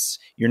heavy lifts.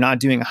 You're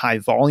not doing a high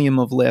volume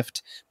of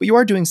lift, but you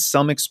are doing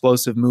some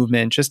explosive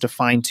movement just to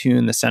fine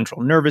tune the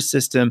central nervous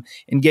system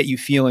and get you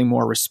feeling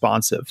more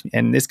responsive.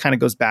 And this kind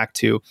of goes back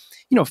to,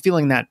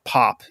 feeling that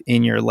pop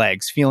in your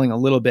legs, feeling a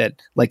little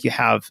bit like you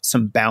have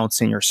some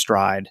bounce in your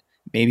stride,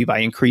 maybe by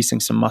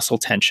increasing some muscle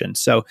tension.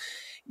 So,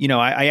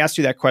 I asked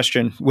you that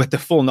question with the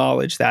full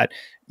knowledge that,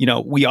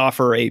 we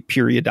offer a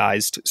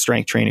periodized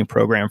strength training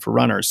program for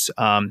runners.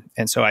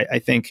 And so I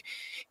think,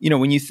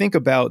 when you think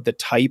about the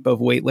type of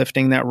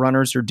weightlifting that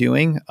runners are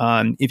doing,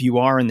 if you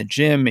are in the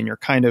gym and you're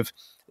kind of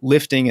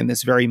lifting in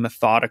this very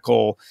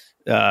methodical,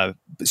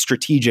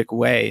 strategic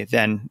way,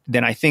 then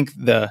I think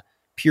the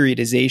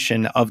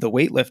periodization of the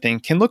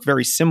weightlifting can look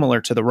very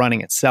similar to the running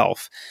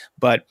itself.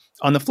 But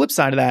on the flip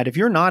side of that, if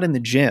you're not in the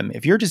gym,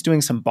 if you're just doing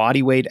some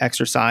body weight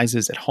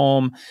exercises at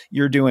home,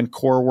 you're doing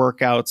core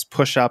workouts,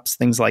 push-ups,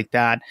 things like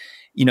that,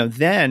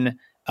 then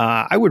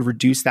I would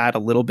reduce that a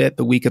little bit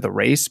the week of the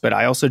race. But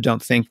I also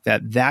don't think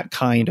that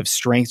kind of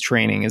strength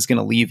training is going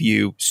to leave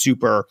you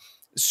super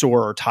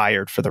sore or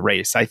tired for the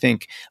race. I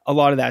think a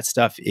lot of that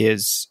stuff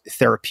is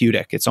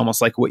therapeutic. It's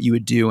almost like what you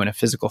would do in a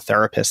physical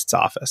therapist's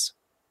office.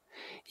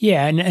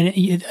 Yeah,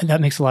 and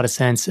that makes a lot of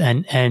sense.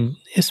 And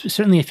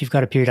certainly, if you've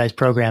got a periodized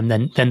program,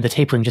 then the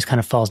tapering just kind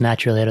of falls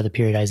naturally out of the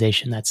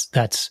periodization. That's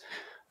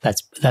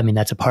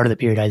a part of the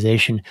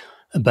periodization.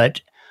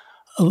 But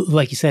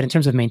like you said, in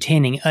terms of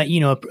maintaining,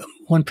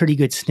 one pretty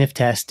good sniff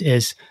test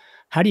is,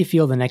 how do you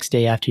feel the next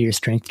day after your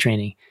strength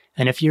training?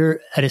 And if you're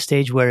at a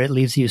stage where it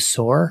leaves you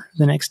sore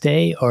the next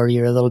day, or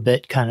you're a little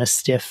bit kind of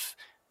stiff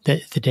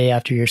the day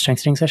after your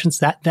strength training sessions,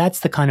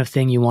 that's the kind of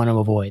thing you want to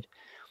avoid.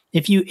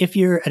 If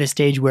you're at a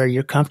stage where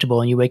you're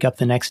comfortable and you wake up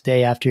the next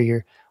day after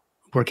your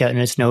workout and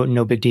it's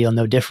no big deal,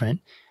 no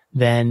different,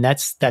 then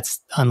that's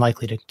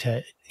unlikely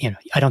to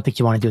I don't think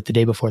you want to do it the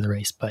day before the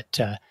race. But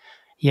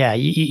yeah,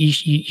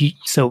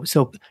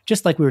 so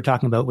just like we were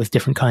talking about with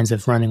different kinds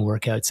of running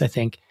workouts, I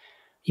think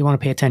you want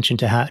to pay attention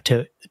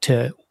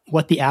to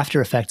what the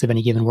after effects of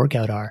any given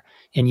workout are,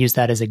 and use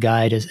that as a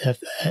guide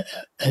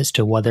as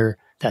to whether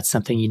that's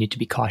something you need to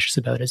be cautious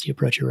about as you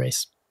approach your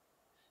race.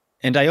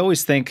 And I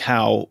always think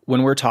how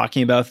when we're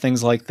talking about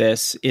things like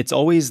this, it's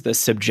always the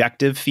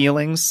subjective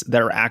feelings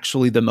that are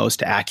actually the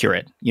most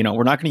accurate.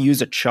 We're not going to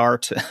use a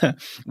chart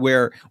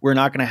where we're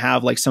not going to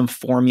have like some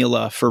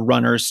formula for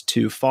runners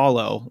to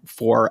follow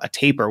for a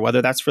taper,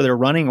 whether that's for their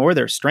running or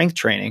their strength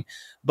training.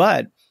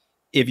 But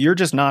if you're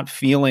just not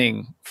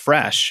feeling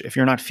fresh, if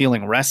you're not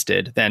feeling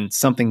rested, then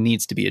something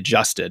needs to be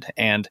adjusted.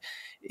 And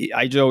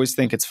I always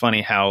think it's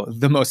funny how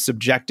the most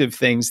subjective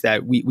things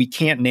that we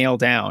can't nail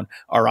down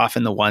are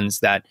often the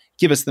ones that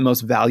give us the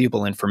most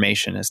valuable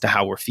information as to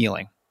how we're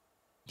feeling.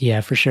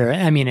 Yeah, for sure.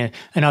 I mean,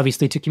 and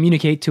obviously to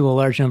communicate to a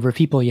large number of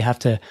people, you have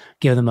to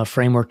give them a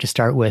framework to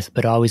start with,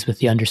 but always with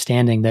the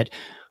understanding that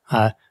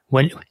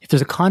if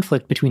there's a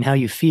conflict between how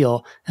you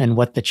feel and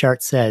what the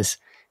chart says,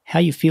 how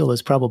you feel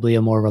is probably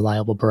a more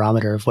reliable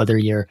barometer of whether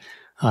you're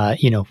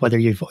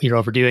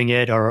overdoing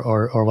it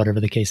or whatever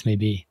the case may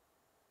be.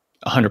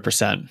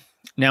 100%.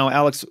 Now,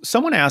 Alex,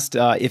 someone asked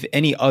if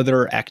any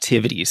other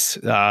activities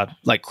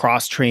like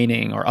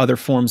cross-training or other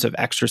forms of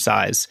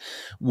exercise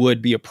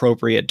would be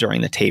appropriate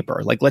during the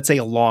taper, like let's say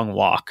a long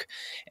walk.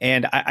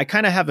 And I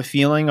kind of have a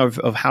feeling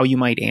of how you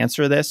might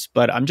answer this,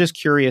 but I'm just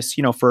curious,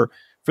 for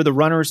the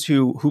runners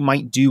who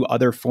might do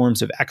other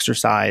forms of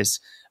exercise,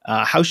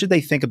 how should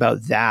they think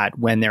about that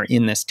when they're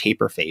in this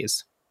taper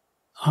phase?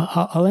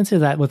 I'll answer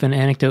that with an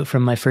anecdote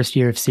from my first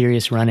year of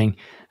serious running.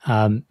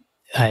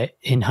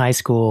 In high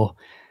school,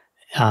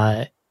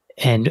 and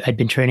I'd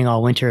been training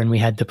all winter, and we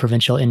had the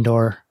provincial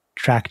indoor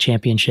track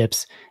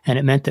championships. And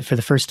it meant that for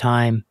the first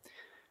time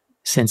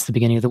since the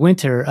beginning of the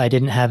winter, I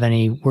didn't have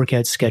any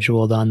workouts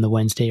scheduled on the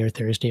Wednesday or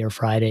Thursday or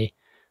Friday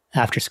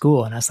after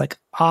school. And I was like,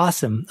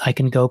 awesome, I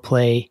can go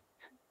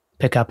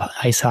pick up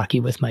ice hockey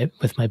with my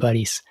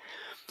buddies.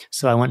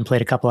 So I went and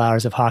played a couple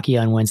hours of hockey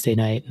on Wednesday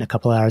night and a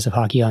couple hours of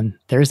hockey on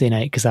Thursday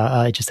night because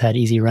I just had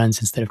easy runs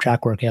instead of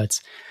track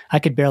workouts. I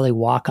could barely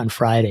walk on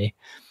Friday.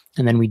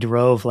 And then we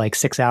drove like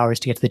 6 hours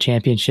to get to the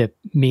championship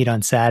meet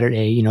on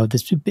Saturday.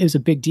 It was a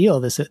big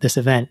deal, this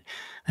event.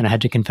 And I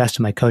had to confess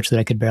to my coach that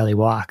I could barely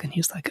walk. And he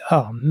was like,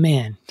 oh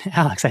man,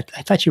 Alex, I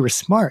thought you were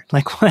smart.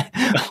 Like, what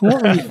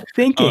were you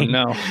thinking?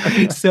 Oh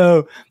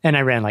no. And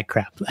I ran like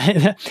crap.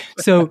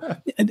 So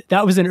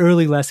that was an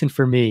early lesson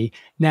for me.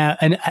 Now,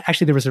 and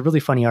actually there was a really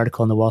funny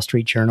article in the Wall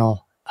Street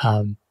Journal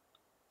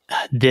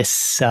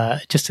just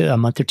a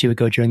month or two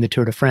ago during the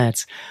Tour de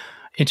France,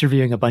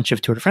 interviewing a bunch of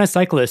Tour de France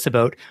cyclists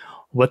about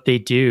what they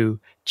do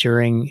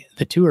during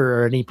the tour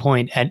or at any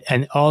point.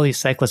 And all these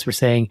cyclists were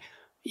saying,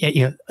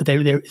 they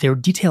were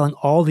detailing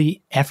all the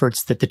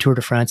efforts that the Tour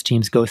de France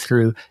teams go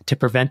through to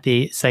prevent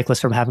the cyclists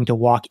from having to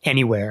walk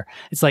anywhere.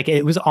 It's like,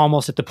 it was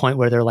almost at the point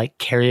where they're like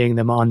carrying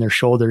them on their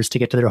shoulders to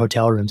get to their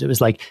hotel rooms. It was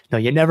like, no,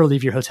 you never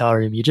leave your hotel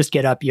room. You just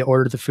get up, you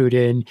order the food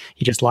in,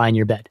 you just lie in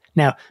your bed.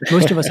 Now,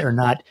 most of us are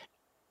not,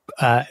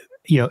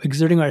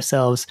 exerting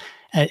ourselves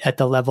at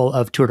the level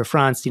of Tour de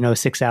France,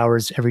 6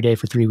 hours every day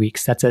for 3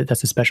 weeks. That's a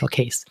special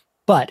case.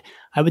 But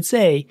I would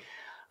say,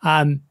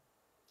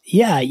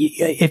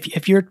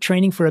 if you're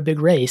training for a big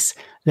race,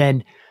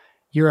 then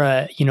you're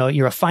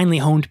a finely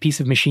honed piece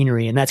of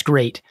machinery, and that's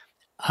great.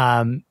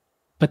 But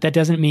that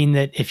doesn't mean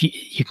that if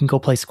you can go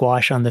play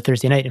squash on the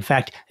Thursday night. In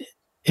fact,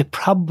 it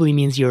probably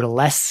means you're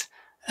less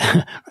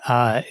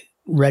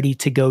ready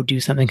to go do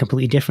something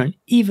completely different,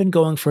 even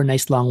going for a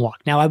nice long walk.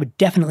 Now, I would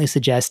definitely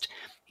suggest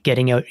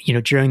getting out,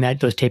 during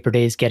those taper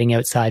days, getting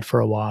outside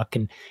for a walk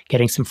and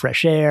getting some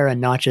fresh air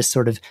and not just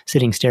sort of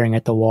sitting staring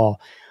at the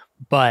wall.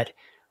 But,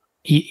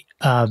 it's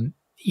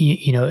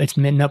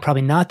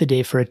probably not the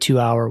day for a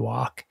 2-hour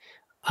walk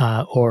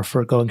or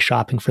for going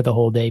shopping for the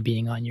whole day,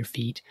 being on your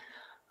feet.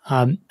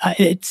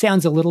 It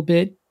sounds a little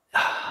bit,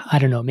 I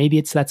don't know, maybe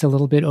that's a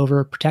little bit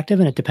overprotective,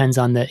 and it depends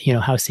on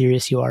how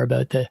serious you are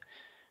about the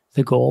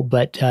goal.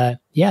 But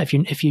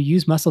if you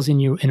use muscles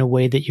in a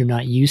way that you're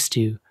not used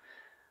to,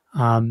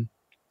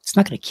 it's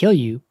not going to kill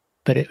you,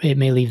 but it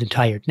may leave them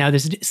tired. Now,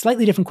 there's a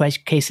slightly different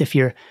case if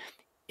you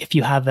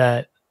have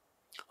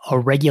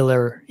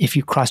if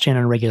you cross train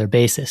on a regular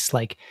basis.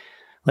 Like,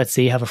 let's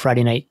say you have a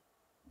Friday night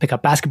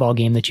pickup basketball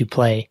game that you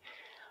play.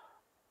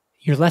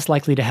 You're less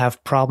likely to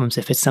have problems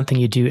if it's something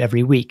you do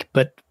every week.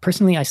 But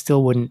personally, I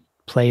still wouldn't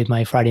play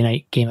my Friday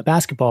night game of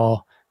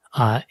basketball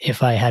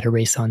if I had a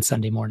race on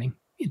Sunday morning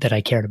that I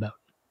cared about.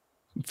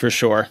 For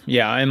sure.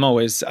 Yeah,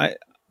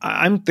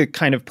 I'm the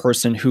kind of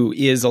person who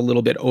is a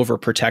little bit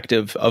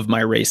overprotective of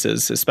my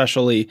races,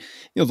 especially,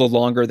 the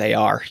longer they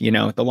are.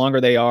 The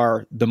longer they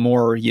are, the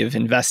more you've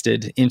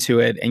invested into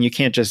it, and you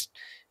can't just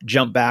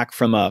jump back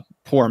from a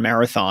poor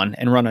marathon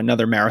and run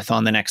another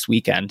marathon the next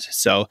weekend.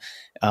 So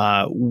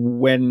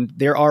when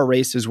there are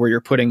races where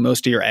you're putting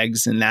most of your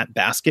eggs in that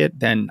basket,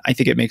 then I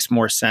think it makes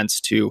more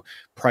sense to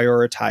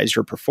prioritize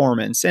your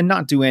performance and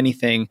not do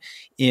anything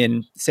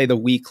in, say, the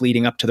week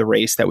leading up to the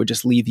race that would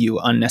just leave you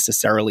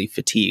unnecessarily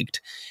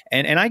fatigued.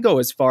 And I go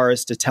as far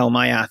as to tell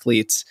my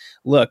athletes,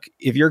 look,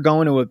 if you're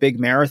going to a big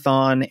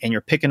marathon and you're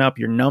picking up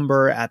your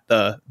number at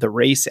the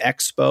race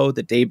expo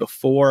the day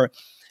before,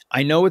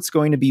 I know it's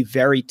going to be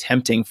very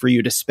tempting for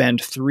you to spend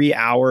 3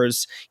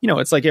 hours.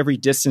 It's like every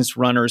distance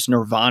runner's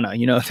nirvana.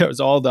 There's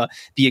all the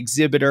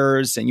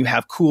exhibitors, and you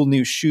have cool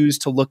new shoes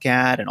to look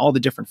at and all the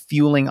different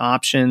fueling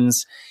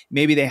options.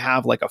 Maybe they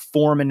have like a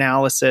form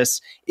analysis.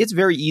 It's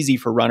very easy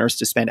for runners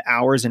to spend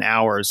hours and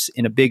hours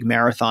in a big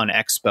marathon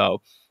expo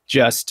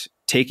just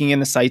taking in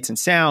the sights and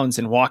sounds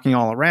and walking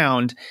all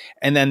around.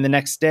 And then the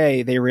next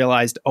day they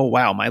realized, oh,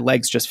 wow, my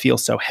legs just feel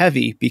so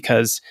heavy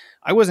because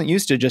I wasn't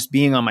used to just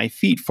being on my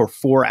feet for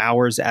 4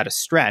 hours at a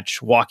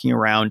stretch, walking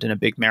around in a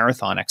big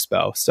marathon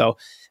expo. So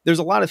there's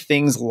a lot of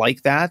things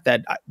like that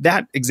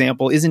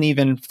example isn't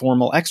even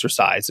formal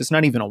exercise. It's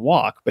not even a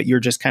walk, but you're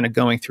just kind of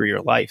going through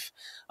your life.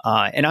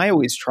 And I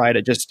always try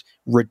to just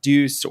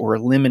reduce or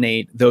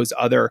eliminate those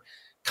other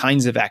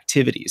kinds of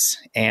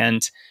activities.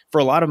 And for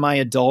a lot of my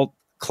adult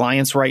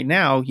clients right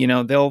now,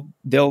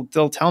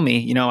 they'll tell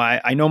me,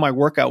 I know my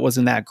workout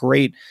wasn't that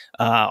great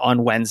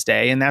on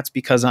Wednesday, and that's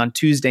because on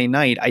Tuesday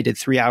night I did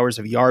 3 hours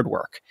of yard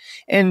work.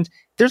 And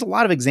there's a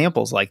lot of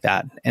examples like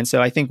that. And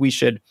so I think we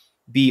should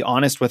be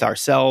honest with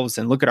ourselves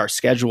and look at our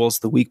schedules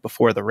the week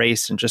before the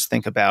race and just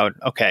think about,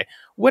 okay,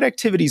 what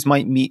activities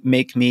might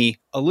make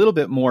me a little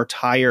bit more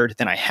tired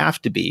than I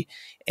have to be,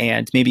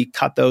 and maybe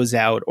cut those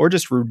out or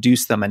just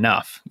reduce them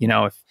enough.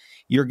 If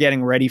you're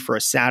getting ready for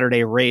a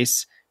Saturday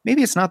race,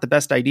 maybe it's not the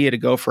best idea to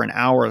go for an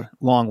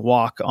hour-long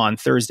walk on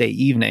Thursday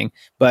evening,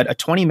 but a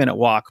 20-minute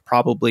walk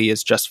probably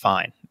is just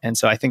fine. And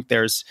so I think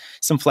there's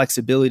some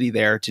flexibility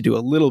there to do a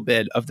little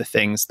bit of the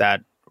things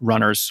that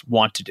runners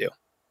want to do.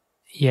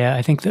 Yeah,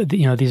 I think that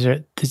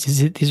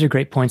these are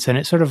great points, and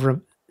it sort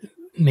of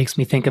makes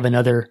me think of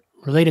another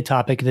related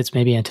topic that's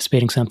maybe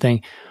anticipating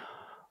something,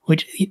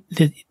 which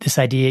this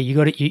idea: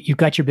 you've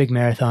got your big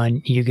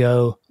marathon, you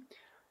go.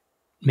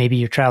 Maybe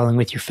you're traveling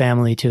with your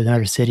family to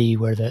another city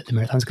where the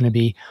marathon's going to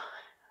be.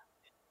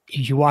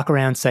 You walk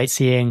around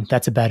sightseeing,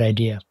 that's a bad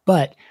idea.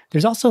 But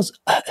there's also,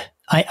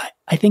 I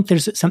think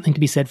there's something to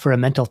be said for a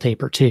mental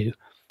taper too.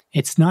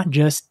 It's not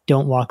just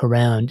don't walk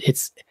around.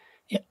 It's,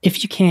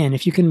 if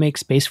you can make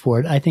space for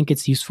it, I think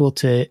it's useful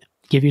to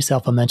give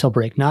yourself a mental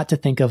break, not to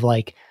think of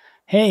like,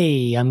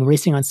 hey, I'm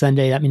racing on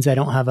Sunday. That means I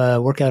don't have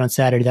a workout on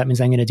Saturday. That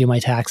means I'm going to do my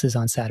taxes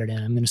on Saturday.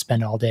 And I'm going to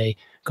spend all day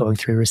going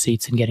through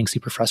receipts and getting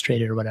super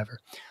frustrated or whatever.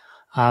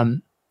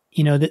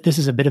 This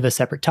is a bit of a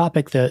separate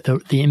topic, the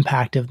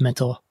impact of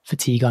mental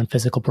fatigue on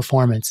physical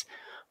performance.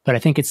 But I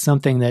think it's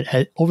something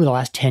that over the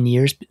last 10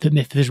 years,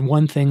 if there's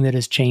one thing that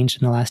has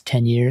changed in the last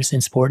 10 years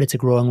in sport, it's a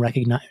growing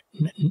recognition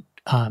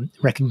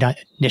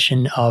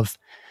of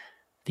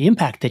the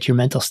impact that your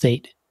mental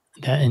state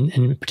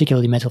and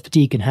particularly mental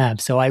fatigue can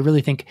have. So I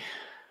really think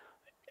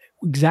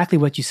exactly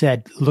what you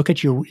said. Look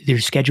at your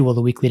schedule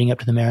the week leading up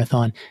to the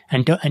marathon,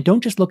 and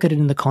don't just look at it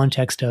in the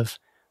context of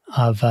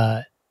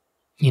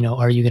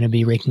are you going to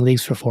be raking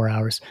leagues for 4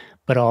 hours?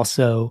 But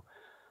also,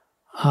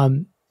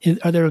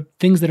 are there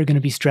things that are going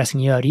to be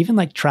stressing you out? Even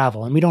like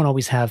travel, and we don't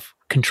always have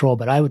control,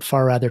 but I would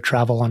far rather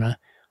travel on a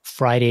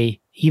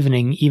Friday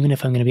evening, even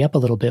if I'm going to be up a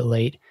little bit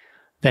late,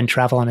 than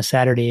travel on a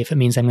Saturday if it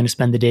means I'm going to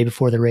spend the day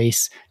before the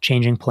race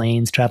changing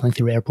planes, traveling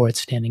through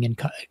airports, standing in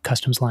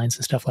customs lines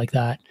and stuff like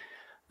that.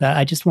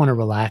 I just want to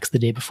relax the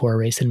day before a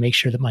race and make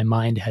sure that my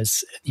mind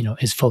is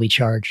fully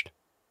charged.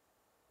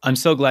 I'm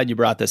so glad you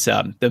brought this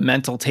up. The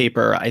mental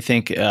taper, I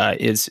think,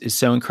 is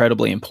so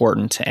incredibly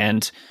important.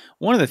 And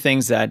one of the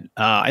things that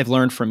I've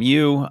learned from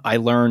you, I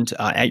learned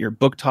at your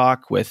book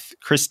talk with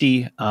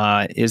Christy,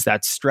 is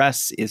that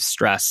stress is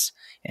stress.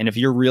 And if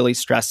you're really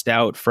stressed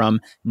out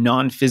from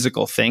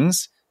non-physical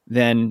things,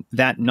 then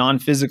that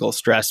non-physical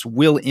stress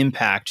will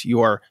impact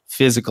your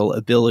physical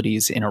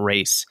abilities in a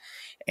race.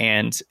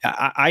 And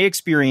I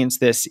experienced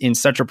this in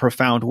such a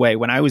profound way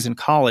when I was in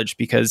college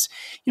because,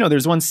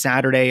 there's one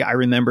Saturday I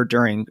remember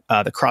during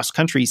the cross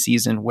country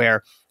season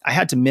where I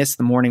had to miss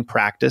the morning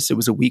practice. It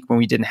was a week when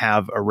we didn't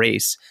have a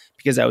race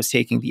because I was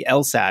taking the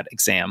LSAT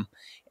exam.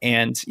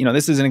 And,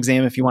 this is an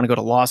exam if you want to go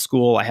to law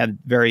school. I had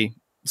very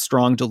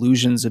strong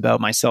delusions about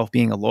myself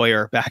being a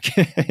lawyer back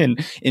in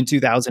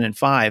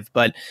 2005.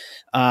 But,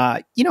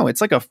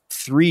 it's like a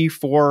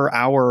 3-4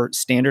 hour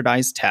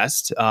standardized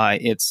test.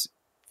 It's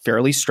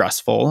fairly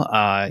stressful.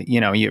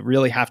 You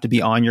really have to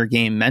be on your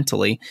game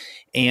mentally.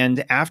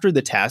 And after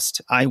the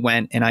test, I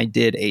went and I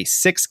did a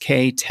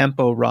 6K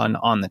tempo run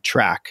on the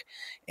track.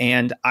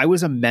 And I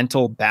was a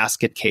mental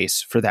basket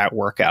case for that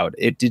workout.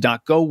 It did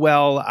not go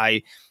well.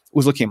 I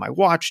was looking at my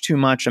watch too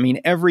much. I mean,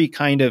 every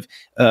kind of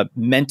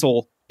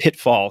mental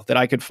pitfall that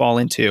I could fall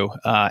into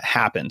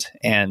happened.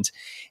 And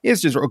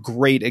it's just a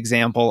great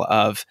example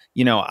of,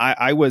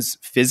 I was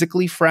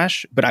physically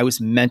fresh, but I was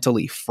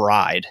mentally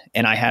fried.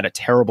 And I had a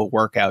terrible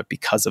workout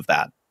because of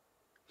that.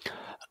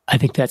 I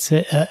think that's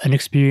an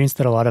experience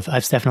that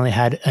I've definitely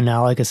had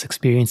analogous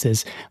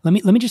experiences. Let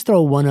me just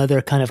throw one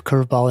other kind of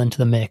curveball into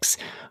the mix,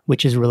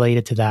 which is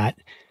related to that.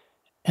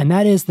 And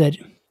that is that,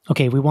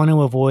 okay, we want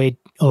to avoid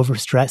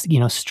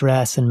overstress,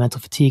 stress and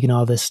mental fatigue and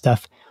all this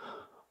stuff.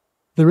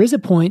 There is a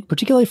point,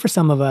 particularly for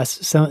some of us,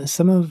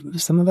 some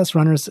of us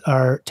runners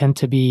tend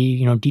to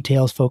be,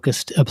 details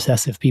focused,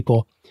 obsessive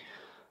people.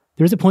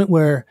 There's a point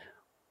where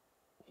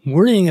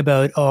worrying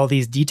about all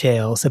these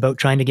details, about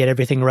trying to get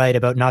everything right,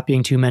 about not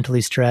being too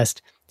mentally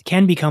stressed,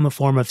 can become a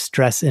form of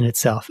stress in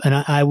itself. And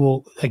I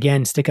will,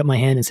 again, stick up my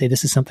hand and say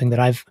this is something that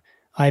I've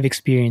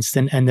experienced.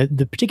 And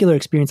the particular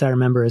experience I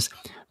remember is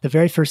the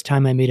very first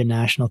time I made a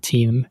national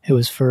team. It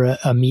was for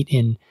a meet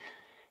in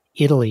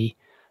Italy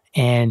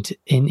and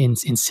in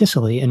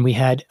Sicily. And we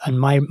had, on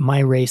my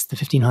race, the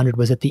 1500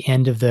 was at the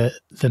end of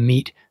the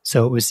meet.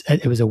 So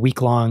it was a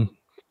week-long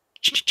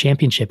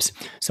championships.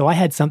 So I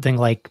had something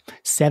like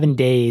 7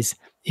 days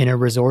in a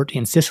resort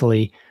in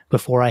Sicily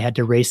before I had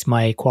to race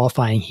my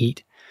qualifying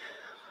heat.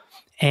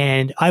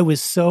 And I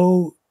was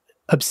so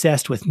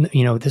obsessed with,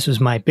 this was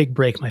my big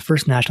break, my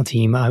first national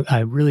team. I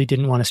really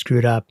didn't want to screw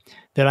it up,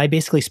 that I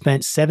basically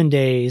spent 7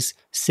 days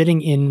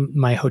sitting in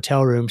my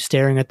hotel room,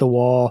 staring at the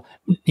wall,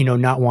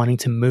 not wanting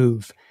to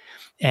move.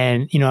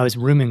 And, I was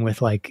rooming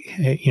with I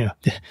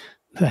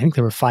think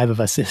there were 5 of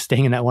us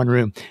staying in that one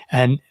room.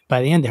 And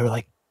by the end, they were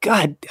like,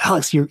 God,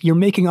 Alex, you're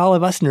making all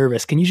of us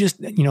nervous. Can you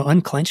just,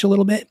 unclench a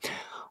little bit?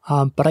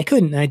 But I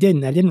couldn't, and I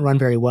didn't. I didn't run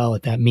very well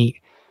at that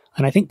meet.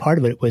 And I think part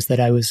of it was that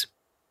I was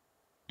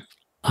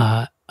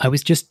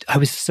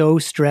so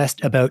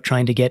stressed about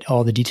trying to get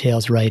all the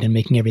details right and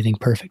making everything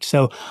perfect.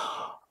 So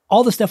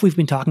all the stuff we've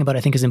been talking about, I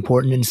think, is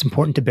important, and it's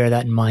important to bear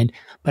that in mind.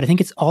 But I think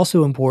it's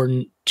also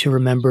important to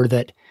remember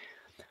that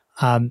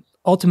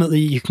ultimately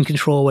you can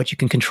control what you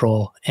can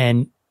control.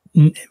 And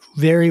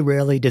very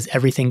rarely does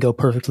everything go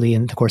perfectly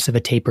in the course of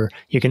a taper.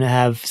 You're going to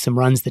have some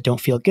runs that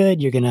don't feel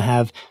good. You're going to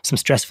have some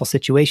stressful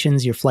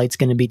situations. Your flight's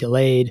going to be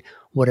delayed,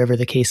 whatever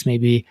the case may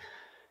be.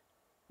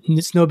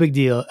 It's no big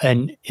deal.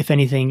 And if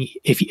anything,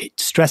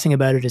 stressing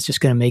about it is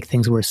just going to make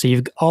things worse. So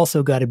you've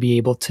also got to be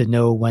able to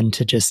know when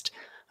to just,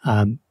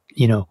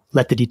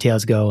 let the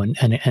details go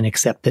and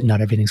accept that not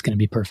everything's going to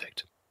be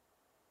perfect.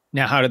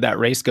 Now, how did that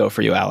race go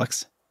for you,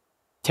 Alex?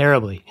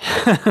 Terribly.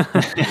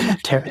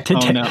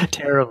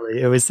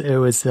 Terribly. It was,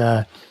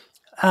 yeah.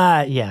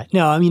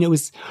 No, I mean, it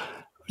was,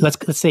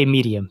 let's say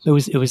medium. It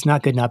was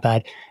not good, not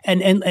bad.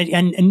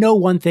 And no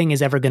one thing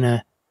is ever going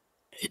to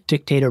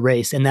dictate a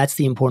race. And that's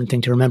the important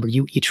thing to remember.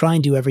 You try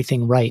and do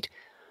everything right.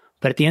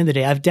 But at the end of the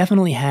day, I've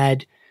definitely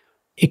had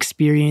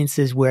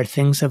experiences where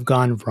things have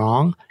gone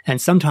wrong. And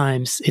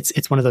sometimes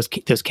it's one of those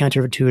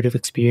counterintuitive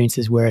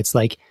experiences where it's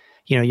like,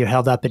 you're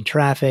held up in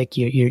traffic,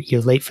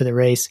 you're late for the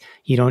race,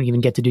 you don't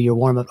even get to do your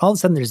warm-up. All of a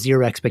sudden, there's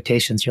zero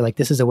expectations. You're like,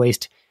 this is a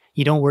waste.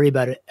 You don't worry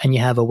about it, and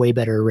you have a way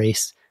better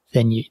race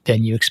than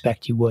you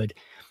expect you would.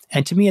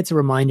 And to me, it's a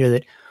reminder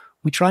that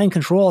we try and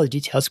control all the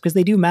details because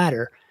they do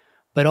matter.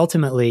 But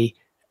ultimately,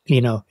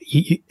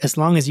 as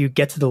long as you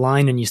get to the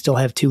line and you still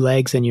have 2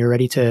 legs and you're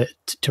ready to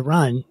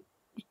run,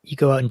 you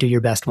go out and do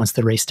your best once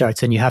the race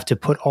starts. And you have to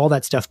put all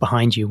that stuff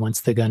behind you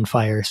once the gun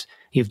fires.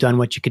 You've done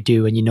what you could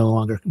do, and you no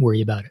longer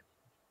worry about it.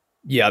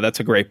 Yeah, that's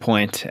a great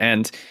point.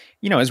 And,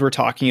 as we're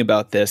talking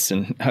about this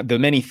and the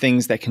many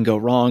things that can go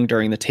wrong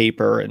during the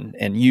taper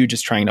and you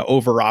just trying to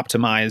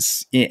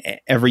over-optimize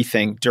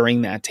everything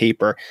during that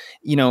taper,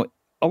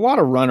 a lot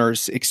of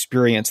runners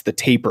experience the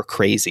taper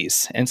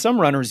crazies. And some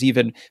runners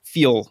even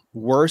feel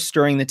worse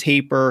during the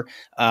taper.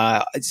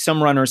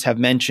 Some runners have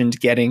mentioned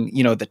getting,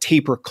 the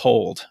taper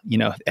cold.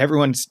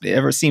 Everyone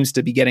ever seems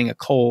to be getting a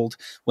cold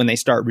when they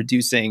start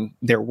reducing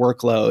their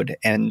workload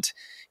and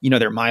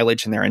their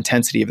mileage and their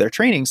intensity of their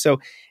training. So,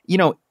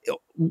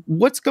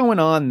 what's going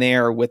on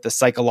there with the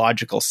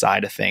psychological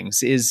side of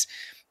things?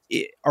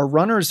 Are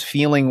runners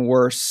feeling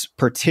worse,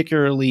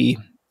 particularly,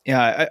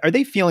 are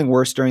they feeling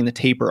worse during the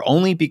taper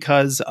only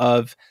because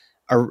of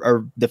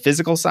the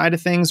physical side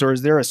of things, or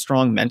is there a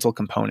strong mental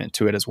component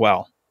to it as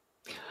well?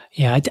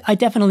 Yeah, I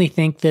definitely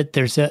think that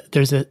there's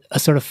a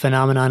sort of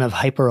phenomenon of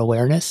hyper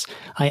awareness.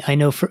 I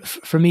know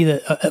for me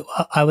that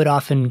I would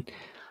often,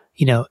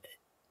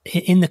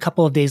 in the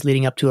couple of days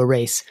leading up to a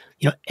race,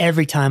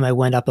 every time I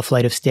went up a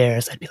flight of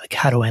stairs, I'd be like,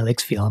 how do my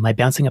legs feel? Am I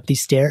bouncing up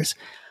these stairs?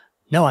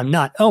 No, I'm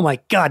not. Oh my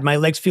God, my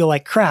legs feel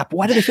like crap.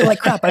 Why do they feel like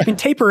crap? I've been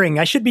tapering.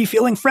 I should be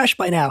feeling fresh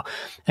by now.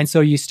 And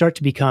so you start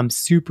to become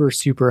super,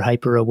 super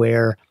hyper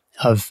aware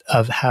of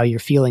how you're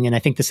feeling. And I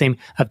think the same,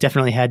 I've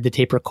definitely had the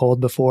taper cold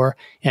before,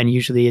 and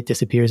usually it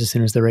disappears as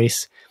soon as the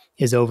race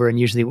is over. And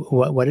usually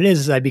what it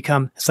is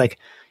it's like,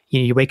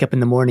 you wake up in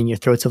the morning, your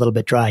throat's a little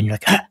bit dry and you're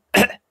like,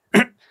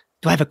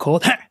 do I have a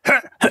cold?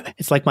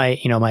 It's like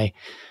my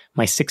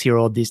my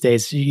 6-year-old these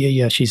days,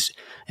 yeah, she's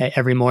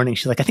every morning,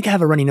 she's like, I think I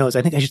have a runny nose.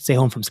 I think I should stay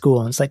home from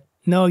school. And it's like,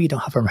 no, you don't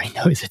have a runny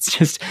nose. It's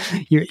just,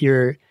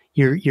 you're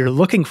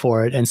looking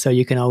for it. And so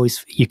you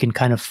can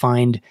kind of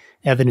find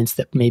evidence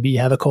that maybe you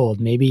have a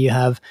cold, maybe you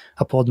have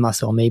a pulled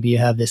muscle, maybe you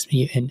have this.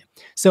 And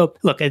so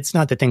look, it's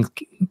not that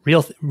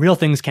real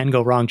things can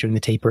go wrong during the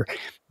taper,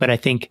 but I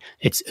think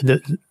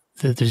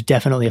there's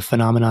definitely a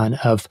phenomenon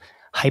of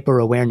hyper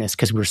awareness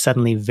because we're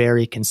suddenly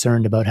very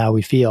concerned about how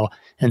we feel.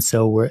 And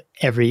so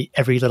every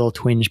little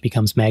twinge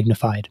becomes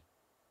magnified.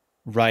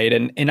 Right.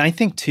 And I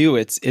think too,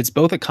 it's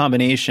both a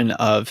combination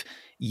of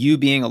you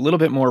being a little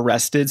bit more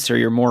rested, so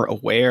you're more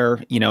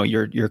aware,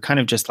 you're kind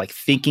of just like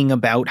thinking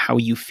about how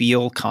you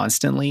feel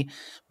constantly.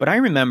 But I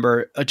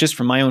remember just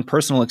from my own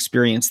personal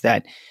experience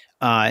that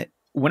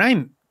when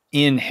I'm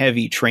in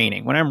heavy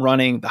training, when I'm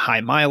running the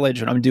high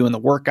mileage, when I'm doing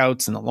the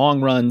workouts and the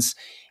long runs,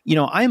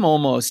 I'm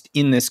almost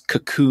in this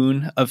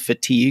cocoon of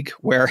fatigue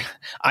where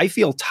I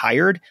feel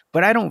tired,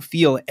 but I don't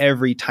feel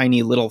every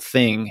tiny little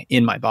thing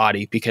in my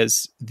body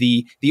because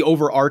the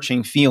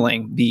overarching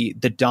feeling, the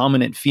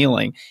dominant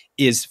feeling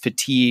is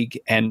fatigue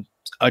and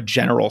a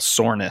general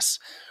soreness.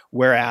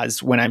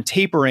 Whereas when I'm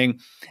tapering,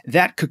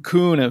 that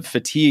cocoon of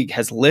fatigue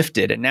has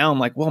lifted. And now I'm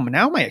like, well,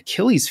 now my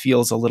Achilles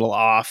feels a little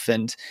off.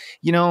 And,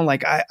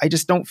 like I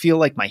just don't feel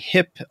like my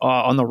hip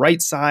on the right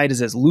side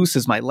is as loose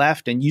as my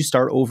left. And you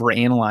start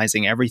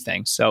overanalyzing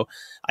everything. So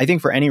I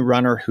think for any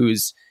runner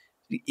who's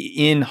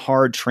in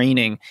hard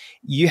training,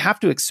 you have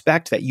to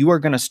expect that you are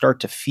going to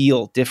start to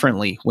feel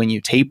differently when you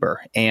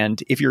taper.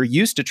 And if you're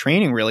used to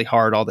training really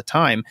hard all the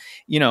time,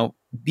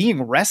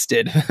 being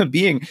rested,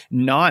 being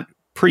not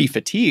pretty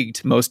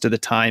fatigued most of the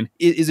time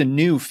is a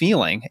new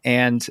feeling,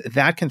 and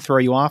that can throw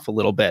you off a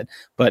little bit.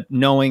 But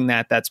knowing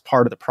that that's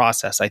part of the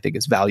process, I think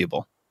is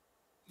valuable.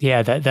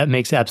 Yeah, that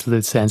makes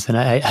absolute sense. And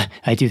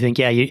I do think,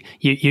 yeah,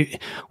 you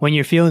when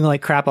you're feeling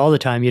like crap all the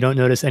time, you don't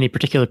notice any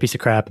particular piece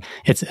of crap.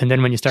 And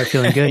then when you start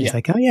feeling good, it's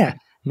like, oh yeah,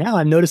 now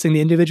I'm noticing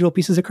the individual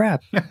pieces of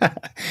crap.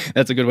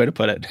 That's a good way to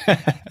put it.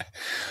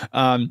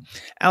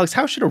 Alex,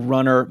 how should a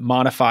runner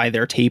modify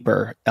their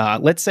taper?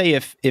 Let's say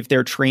if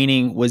their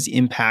training was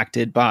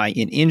impacted by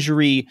an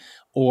injury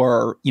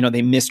or,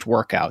 they missed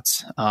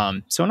workouts.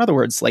 So in other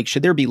words, like,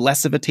 should there be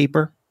less of a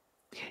taper?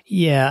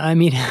 Yeah, I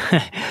mean,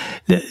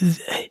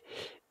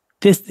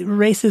 This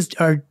races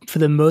are, for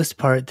the most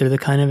part, they're the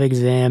kind of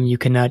exam you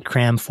cannot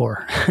cram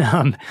for.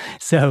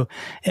 So,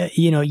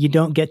 you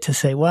don't get to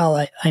say,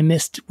 well, I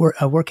missed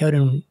a workout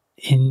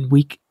in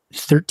week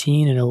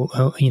 13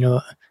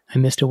 and, I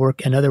missed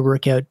another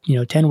workout,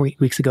 10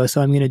 weeks ago.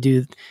 So I'm going to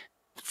do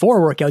 4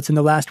 workouts in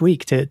the last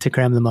week to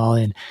cram them all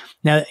in.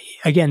 Now,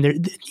 again,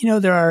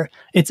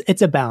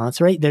 it's a balance,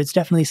 right? There's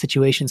definitely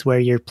situations where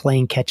you're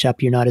playing catch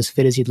up. You're not as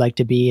fit as you'd like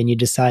to be. And you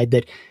decide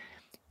that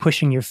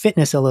pushing your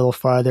fitness a little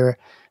farther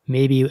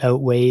maybe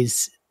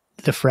outweighs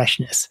the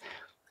freshness.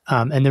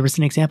 And there was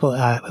an example,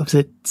 was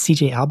it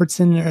CJ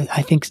Albertson, or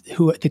I think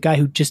the guy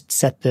who just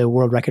set the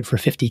world record for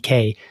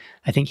 50K.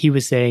 I think he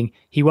was saying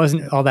he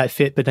wasn't all that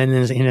fit, but then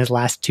in his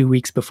last 2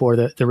 weeks before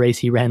the race,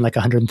 he ran like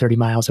 130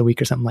 miles a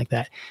week or something like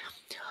that.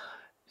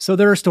 So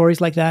there are stories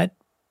like that.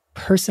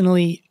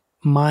 Personally,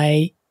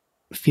 my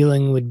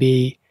feeling would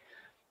be,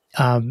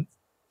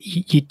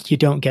 you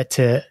don't get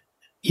to,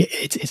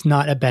 it's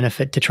not a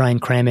benefit to try and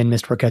cram in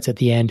missed workouts at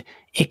the end,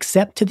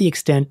 except to the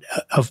extent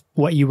of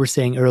what you were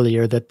saying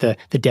earlier, that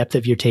the depth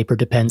of your taper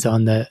depends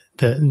on the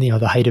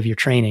height of your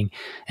training.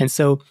 And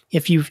so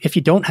if you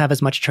don't have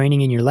as much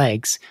training in your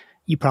legs,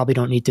 you probably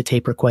don't need to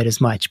taper quite as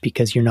much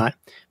because you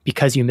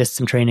missed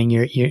some training.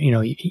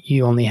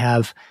 You only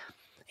have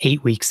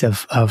 8 weeks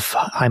of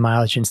high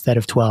mileage instead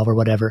of 12 or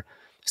whatever.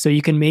 So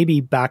you can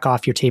maybe back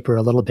off your taper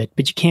a little bit,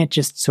 but you can't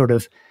just sort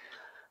of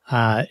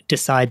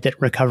decide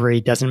that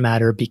recovery doesn't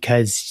matter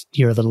because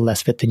you're a little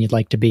less fit than you'd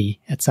like to be.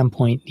 At some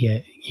point,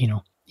 you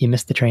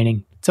missed the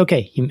training. It's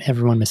okay.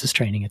 Everyone misses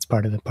training. It's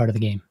part of the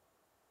game.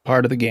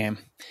 Part of the game.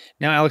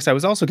 Now, Alex, I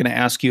was also going to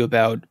ask you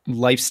about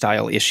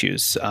lifestyle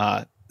issues,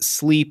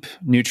 sleep,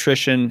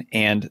 nutrition,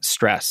 and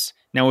stress.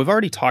 Now, we've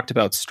already talked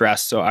about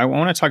stress, so I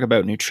want to talk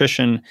about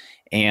nutrition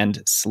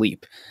and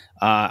sleep.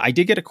 I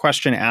did get a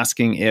question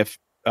asking if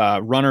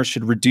runners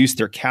should reduce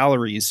their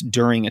calories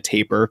during a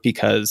taper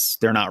because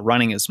they're not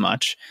running as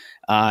much.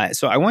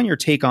 So I want your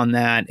take on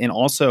that, and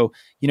also,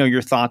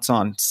 your thoughts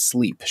on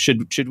sleep.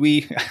 Should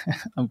we?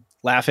 I'm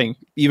laughing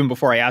even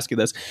before I ask you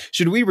this.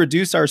 Should we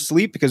reduce our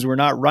sleep because we're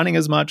not running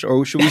as much,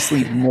 or should we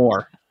sleep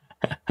more?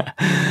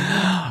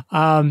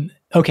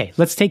 Okay,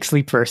 let's take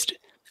sleep first.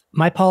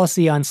 My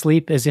policy on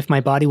sleep is if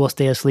my body will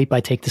stay asleep, I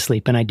take the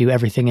sleep, and I do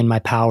everything in my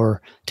power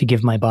to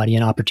give my body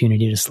an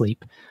opportunity to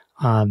sleep.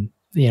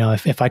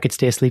 If I could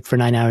stay asleep for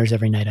 9 hours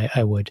every night,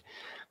 I would.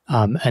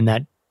 And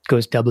that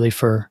goes doubly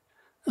for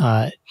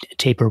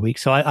taper week.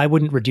 So I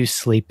wouldn't reduce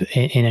sleep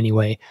in any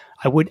way.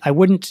 I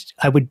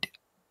would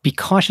be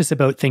cautious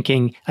about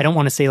thinking, I don't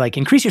want to say like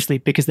increase your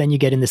sleep, because then you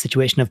get in the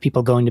situation of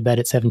people going to bed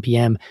at 7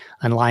 p.m.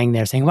 and lying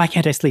there saying, why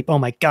can't I sleep? Oh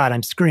my God,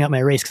 I'm screwing up my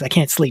race because I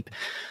can't sleep.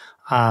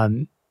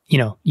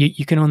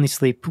 You can only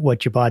sleep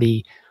what your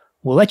body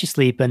will let you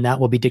sleep, and that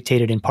will be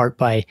dictated in part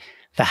by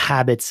the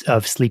habits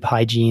of sleep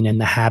hygiene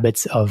and the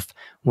habits of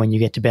when you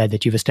get to bed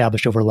that you've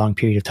established over a long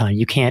period of time.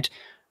 You can't,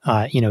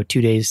 2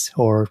 days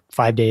or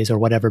 5 days or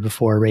whatever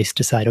before a race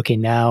decide, okay,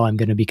 now I'm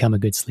going to become a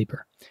good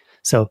sleeper.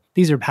 So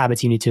these are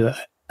habits you need to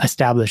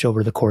establish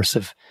over the course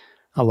of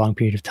a long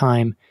period of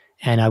time.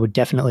 And I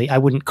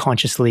wouldn't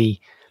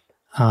consciously,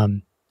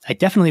 I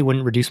definitely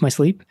wouldn't reduce my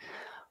sleep.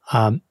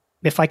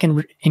 If I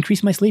can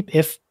increase my sleep,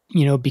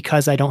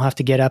 because I don't have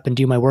to get up and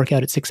do my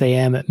workout at 6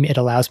 a.m., it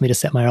allows me to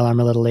set my alarm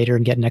a little later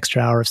and get an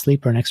extra hour of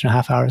sleep or an extra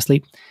half hour of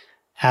sleep.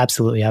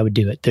 Absolutely, I would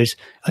do it.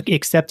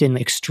 Except in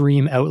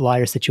extreme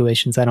outlier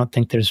situations, I don't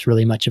think there's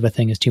really much of a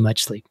thing as too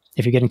much sleep.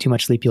 If you're getting too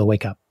much sleep, you'll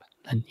wake up,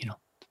 and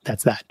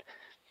that's that.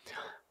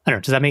 I don't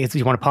know. Does that make it? Do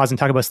you want to pause and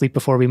talk about sleep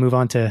before we move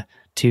on to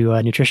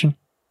nutrition?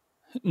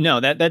 No,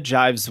 that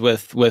jives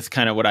with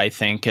kind of what I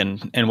think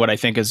and what I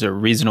think is a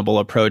reasonable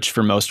approach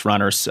for most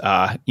runners.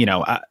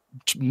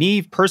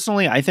 Me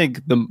personally, I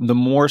think the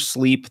more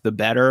sleep, the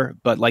better.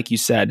 But like you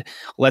said,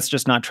 let's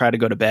just not try to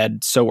go to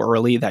bed so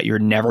early that you're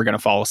never going to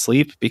fall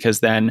asleep,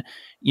 because then,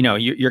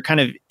 you're kind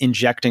of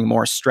injecting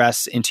more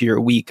stress into your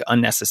week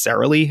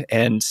unnecessarily.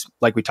 And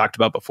like we talked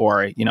about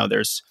before,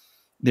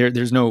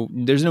 there's no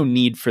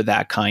need for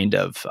that kind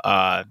of,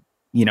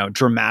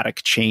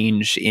 dramatic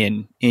change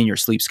in your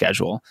sleep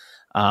schedule.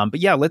 But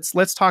yeah,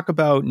 let's talk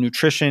about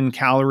nutrition,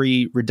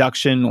 calorie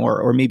reduction,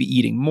 or maybe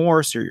eating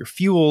more so you're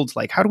fueled.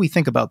 Like, how do we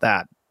think about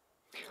that?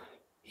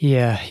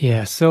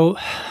 Yeah. So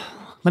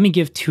let me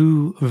give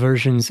two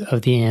versions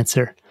of the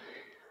answer.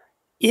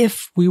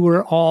 If we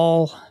were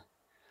all,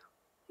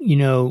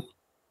 I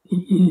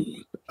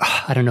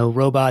don't know,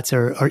 robots,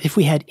 or if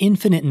we had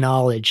infinite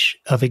knowledge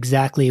of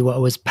exactly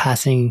what was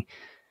passing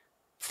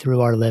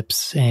through our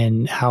lips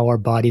and how our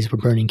bodies were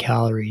burning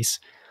calories,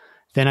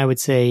 then I would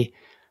say,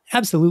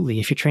 absolutely.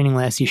 If you're training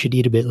less, you should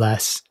eat a bit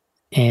less.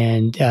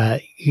 And,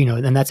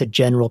 and that's a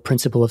general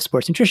principle of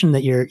sports nutrition,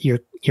 that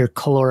your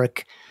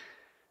caloric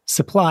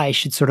supply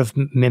should sort of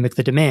mimic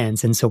the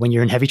demands. And so when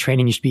you're in heavy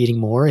training, you should be eating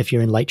more. If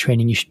you're in light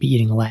training, you should be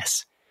eating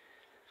less.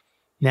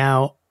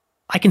 Now,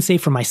 I can say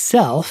for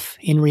myself,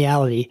 in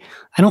reality,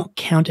 I don't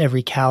count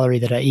every calorie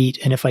that I eat.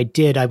 And if I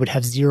did, I would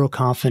have zero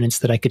confidence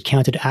that I could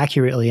count it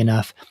accurately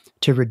enough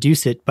to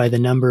reduce it by the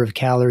number of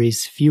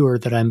calories fewer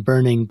that I'm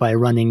burning by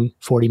running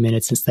 40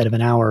 minutes instead of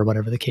an hour, or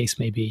whatever the case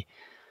may be.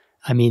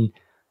 I mean,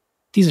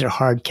 these are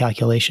hard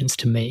calculations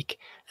to make,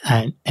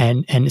 and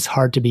it's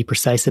hard to be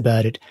precise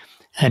about it.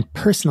 And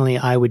personally,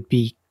 I would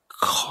be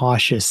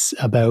cautious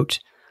about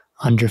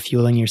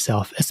underfueling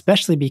yourself,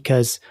 especially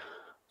because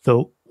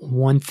the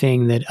one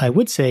thing that I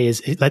would say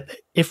is that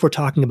if we're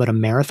talking about a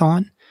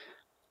marathon,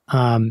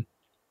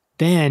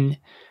 then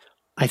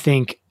I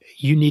think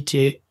you need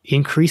to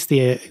increase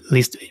at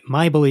least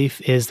my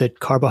belief is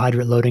that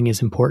carbohydrate loading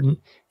is important.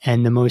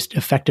 And the most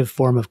effective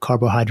form of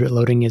carbohydrate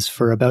loading is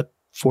for about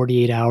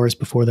 48 hours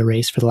before the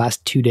race, for the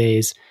last 2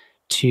 days,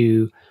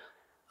 to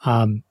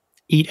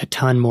eat a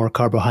ton more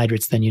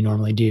carbohydrates than you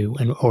normally do.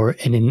 And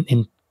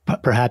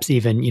perhaps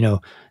even,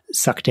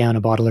 suck down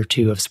a bottle or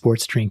two of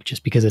sports drink,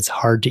 just because it's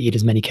hard to eat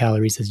as many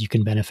calories as you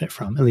can benefit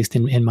from, at least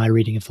in my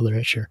reading of the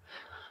literature.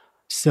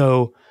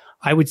 So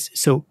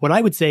what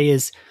I would say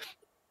is,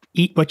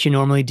 eat what you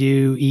normally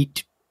do,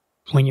 eat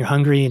when you're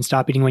hungry and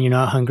stop eating when you're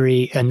not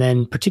hungry. And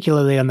then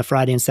particularly on the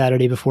Friday and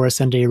Saturday before a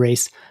Sunday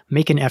race,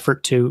 make an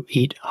effort to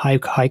eat high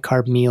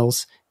carb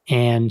meals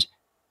and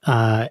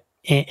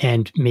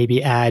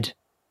maybe add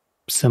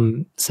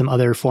some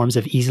other forms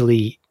of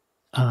easily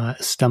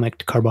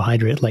stomached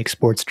carbohydrate like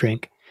sports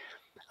drink.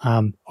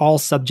 All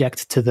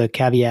subject to the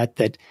caveat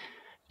that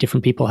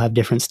different people have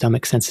different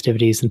stomach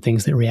sensitivities and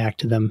things that react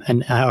to them.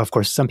 And of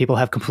course, some people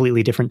have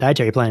completely different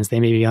dietary plans. They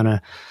may be on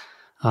a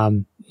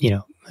on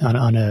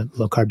a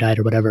low carb diet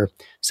or whatever.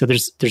 So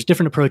there's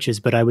different approaches,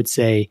 but I would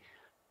say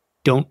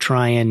don't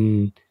try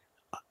and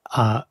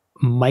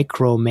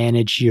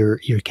micromanage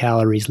your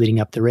calories leading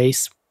up the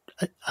race,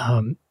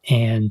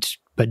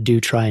 but do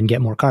try and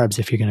get more carbs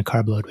if you're going to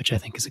carb load, which I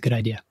think is a good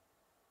idea.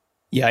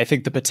 Yeah, I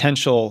think the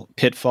potential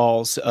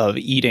pitfalls of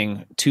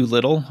eating too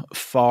little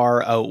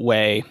far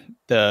outweigh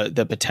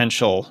the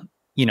potential,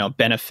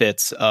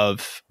 benefits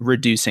of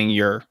reducing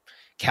your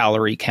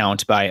calorie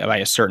count by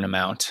a certain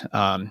amount,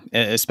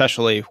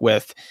 especially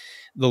with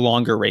the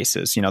longer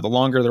races. The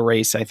longer the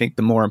race, I think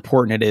the more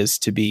important it is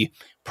to be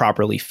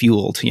properly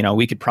fueled.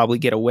 We could probably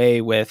get away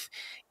with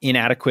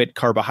inadequate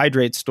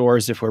carbohydrate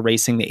stores if we're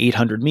racing the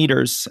 800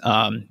 meters.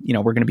 We're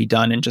going to be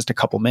done in just a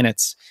couple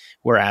minutes.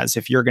 Whereas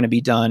if you're going to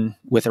be done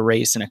with a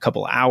race in a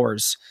couple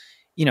hours,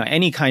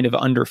 any kind of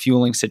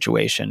underfueling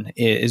situation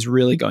is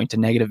really going to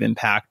negative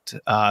impact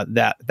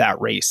that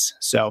race.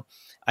 So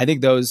I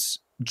think those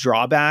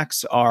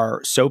drawbacks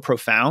are so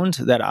profound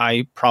that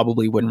I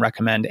probably wouldn't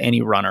recommend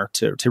any runner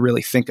to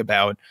really think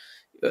about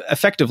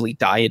effectively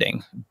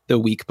dieting the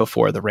week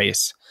before the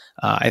race.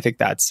 I think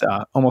that's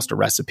almost a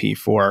recipe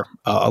for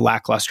a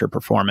lackluster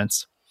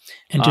performance.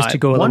 And just to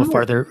go a little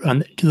farther,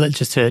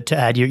 just to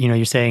add,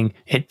 you're saying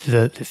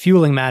the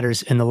fueling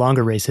matters in the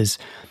longer races.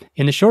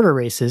 In the shorter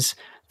races,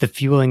 the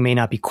fueling may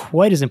not be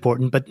quite as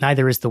important, but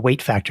neither is the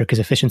weight factor, because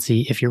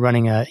efficiency, if you're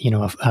running a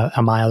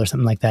mile or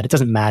something like that, it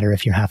doesn't matter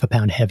if you're half a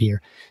pound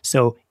heavier.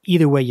 So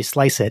either way you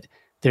slice it,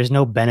 there's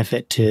no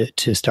benefit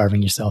to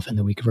starving yourself in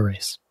the week of a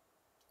race.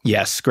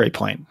 Yes, great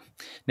point.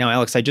 Now,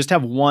 Alex, I just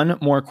have one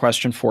more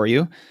question for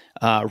you,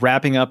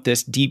 wrapping up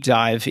this deep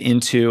dive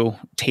into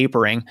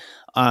tapering.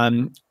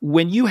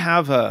 When you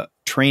have a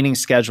training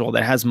schedule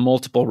that has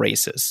multiple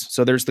races,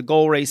 so there's the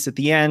goal race at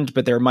the end,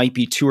 but there might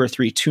be 2 or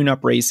 3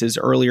 tune-up races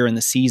earlier in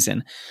the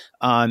season.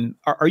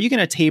 Are you going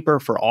to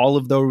taper for all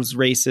of those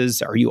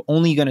races? Are you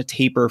only going to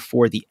taper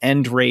for the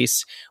end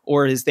race?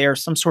 Or is there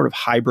some sort of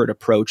hybrid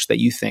approach that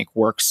you think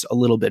works a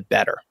little bit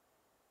better?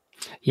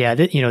 Yeah,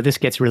 this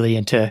gets really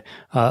into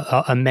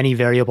a many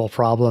variable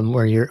problem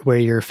where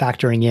you're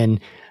factoring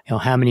in,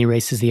 how many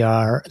races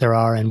there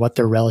are and what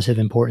their relative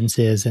importance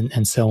is,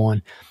 and so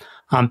on.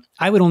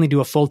 I would only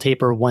do a full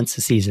taper once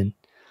a season,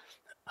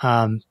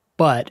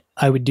 but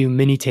I would do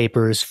mini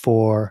tapers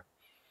for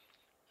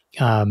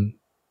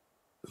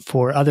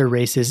other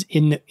races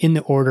in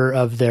the order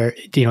of their,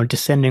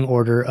 descending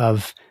order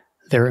of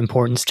their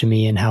importance to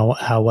me and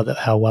how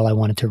well I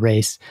wanted to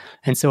race.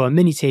 And so a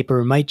mini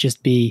taper might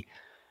just be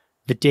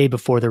the day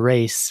before the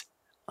race.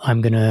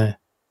 I'm gonna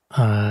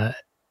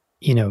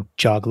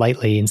jog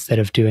lightly instead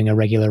of doing a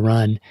regular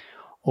run,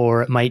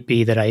 or it might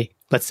be that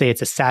let's say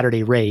it's a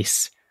Saturday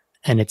race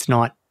and it's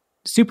not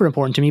super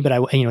important to me, but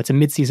it's a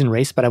mid-season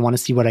race, but I want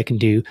to see what I can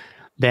do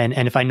then.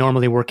 And if I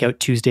normally work out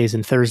Tuesdays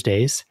and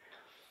Thursdays,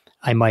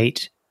 I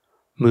might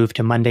move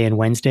to Monday and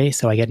Wednesday,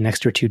 so I get an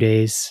extra 2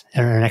 days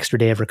or an extra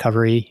day of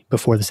recovery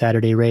before the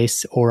Saturday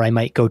race. Or I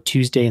might go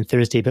Tuesday and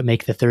Thursday, but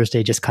make the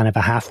Thursday just kind of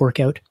a half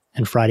workout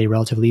and Friday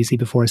relatively easy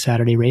before a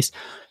Saturday race.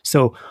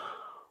 So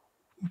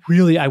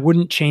really, I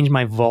wouldn't change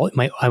my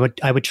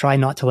I would try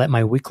not to let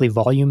my weekly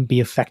volume be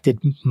affected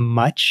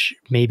much,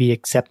 maybe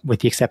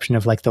with the exception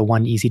of like the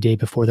one easy day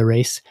before the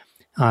race,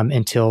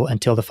 until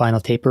the final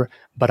taper.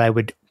 But I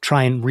would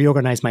try and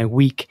reorganize my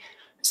week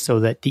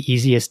so that the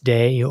easiest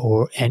day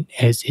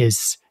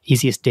is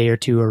easiest day or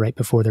two are right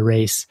before the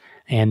race,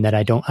 and that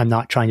I'm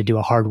not trying to do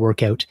a hard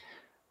workout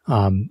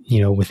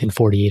within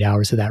 48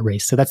 hours of that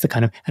race. So that's the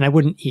kind of,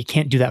 and you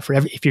can't do that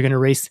if you're going to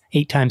race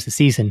 8 times a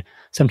season,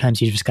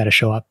 sometimes you just got to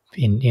show up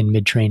in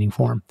mid-training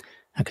form,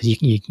 because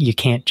you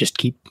can't just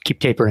keep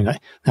tapering.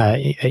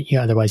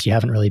 Otherwise you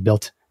haven't really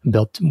built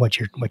what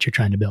you're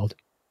trying to build.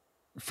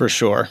 For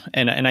sure.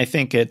 And I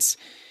think it's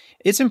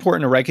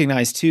important to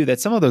recognize too that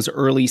some of those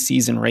early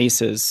season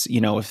races,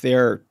 if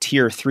they're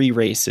tier 3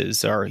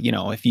 races, or,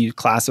 if you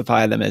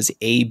classify them as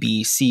A,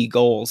 B, C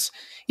goals,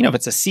 if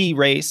it's a C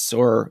race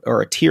or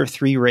a tier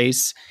 3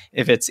 race,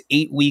 if it's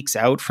 8 weeks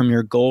out from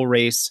your goal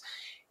race,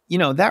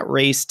 that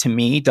race to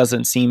me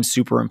doesn't seem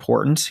super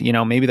important.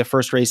 Maybe the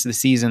first race of the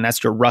season,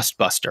 that's your rust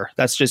buster.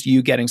 That's just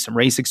you getting some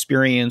race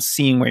experience,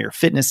 seeing where your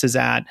fitness is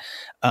at.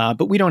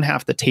 But we don't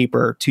have to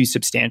taper too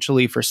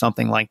substantially for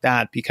something like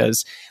that,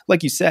 because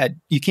like you said,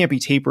 you can't be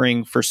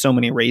tapering for so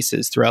many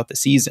races throughout the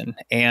season.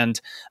 And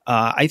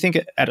I think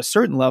at a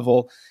certain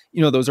level,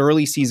 those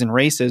early season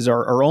races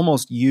are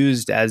almost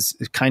used as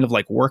kind of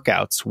like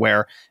workouts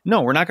where,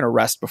 no, we're not going to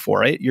rest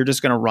before it. You're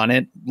just going to run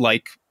it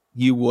like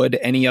you would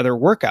any other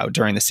workout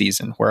during the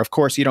season, where of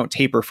course you don't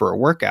taper for a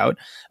workout.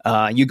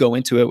 You go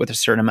into it with a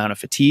certain amount of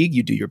fatigue,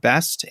 you do your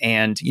best,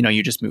 and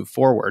you just move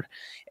forward.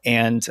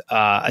 And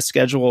a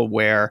schedule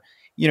where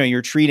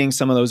you're treating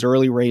some of those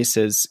early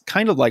races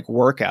kind of like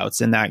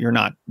workouts, in that you're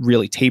not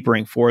really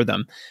tapering for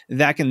them.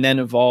 That can then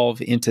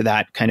evolve into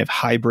that kind of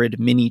hybrid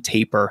mini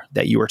taper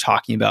that you were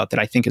talking about, that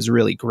I think is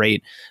really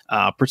great,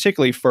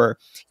 particularly for,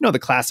 the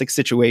classic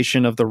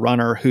situation of the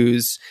runner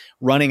who's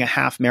running a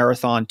half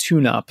marathon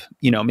tune-up,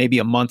 maybe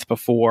a month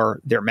before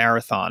their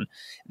marathon.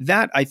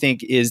 That I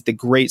think is the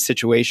great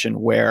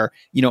situation where,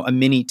 a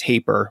mini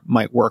taper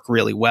might work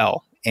really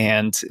well.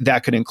 And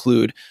that could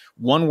include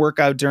one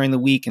workout during the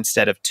week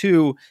instead of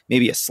 2,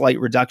 maybe a slight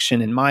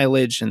reduction in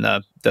mileage in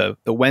the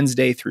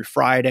Wednesday through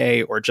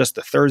Friday, or just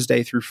the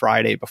Thursday through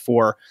Friday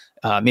before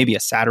maybe a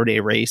Saturday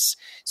race.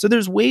 So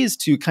there's ways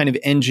to kind of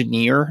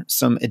engineer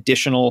some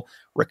additional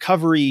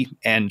recovery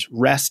and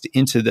rest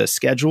into the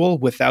schedule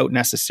without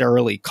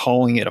necessarily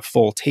calling it a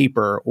full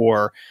taper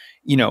or,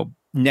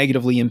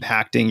 negatively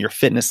impacting your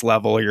fitness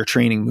level or your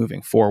training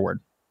moving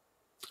forward.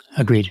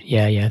 Agreed.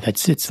 Yeah.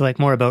 It's like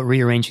more about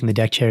rearranging the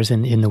deck chairs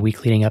in the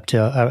week leading up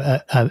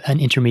to an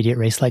intermediate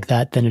race like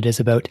that than it is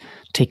about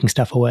taking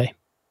stuff away.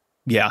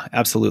 Yeah,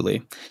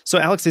 absolutely. So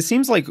Alex, it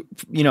seems like,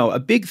 a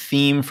big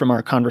theme from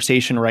our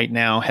conversation right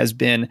now has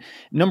been,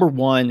 number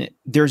one,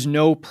 there's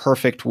no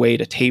perfect way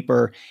to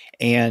taper.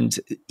 And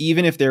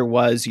even if there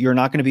was, you're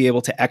not going to be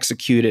able to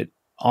execute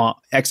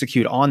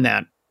on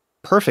that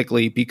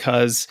perfectly,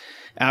 because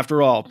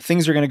after all,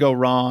 things are going to go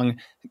wrong.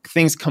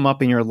 Things come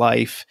up in your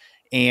life.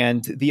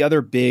 And the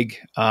other big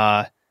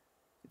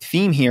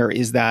theme here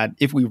is that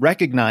if we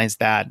recognize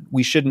that,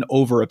 we shouldn't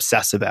over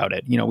obsess about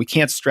it. We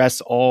can't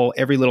stress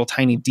every little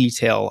tiny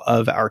detail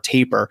of our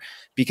taper,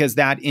 because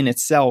that in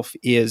itself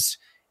is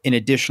an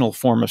additional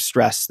form of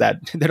stress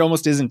that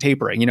almost isn't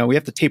tapering. We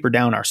have to taper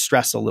down our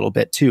stress a little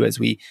bit too as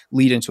we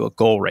lead into a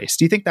goal race.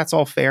 Do you think that's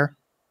all fair?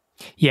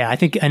 Yeah, I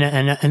think,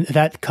 and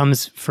that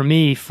comes for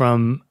me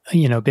from,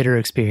 bitter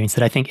experience,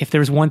 that I think if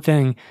there's one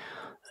thing,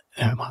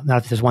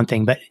 not if there's one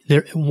thing, but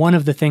one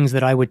of the things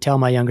that I would tell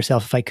my younger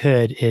self if I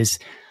could is,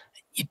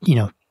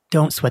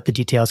 don't sweat the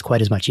details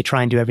quite as much. You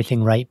try and do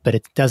everything right, but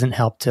it doesn't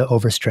help to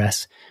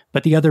overstress.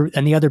 But the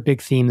other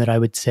big theme that I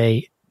would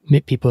say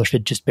people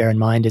should just bear in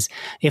mind is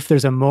if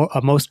there's a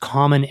most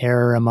common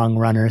error among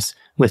runners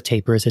with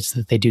tapers, it's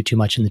that they do too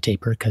much in the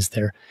taper because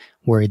they're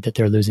worried that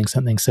they're losing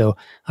something. So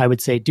I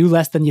would say do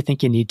less than you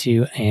think you need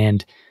to,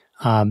 and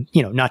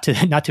not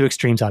to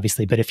extremes,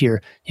 obviously. But if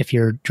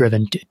you're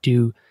driven,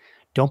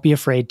 don't be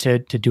afraid to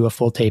do a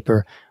full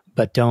taper,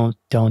 but don't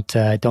go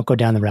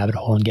down the rabbit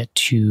hole and get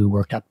too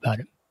worked up about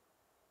it.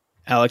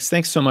 Alex,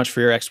 thanks so much for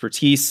your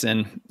expertise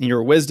and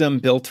your wisdom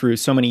built through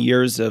so many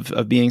years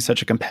of being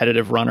such a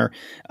competitive runner.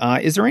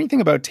 Is there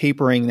anything about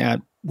tapering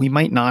that we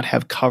might not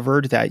have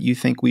covered that you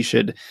think we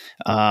should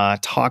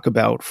talk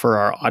about for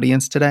our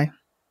audience today?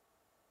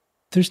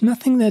 There's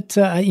nothing that,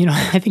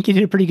 I think you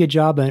did a pretty good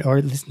job,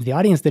 or the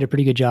audience did a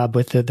pretty good job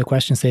with the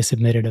questions they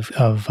submitted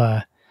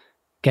of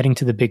getting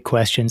to the big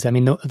questions. I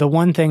mean, the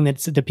one thing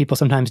that people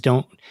sometimes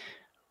don't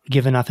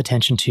give enough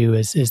attention to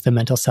is the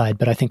mental side,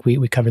 but I think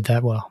we covered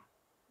that well.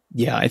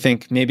 Yeah, I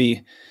think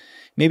maybe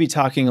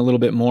talking a little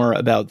bit more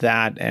about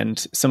that and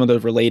some of the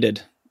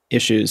related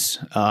issues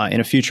in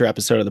a future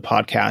episode of the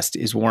podcast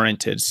is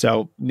warranted.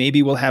 So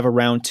maybe we'll have a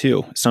round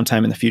 2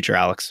 sometime in the future,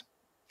 Alex.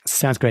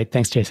 Sounds great.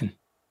 Thanks, Jason.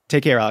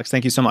 Take care, Alex.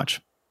 Thank you so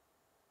much.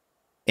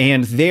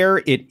 And there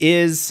it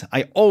is.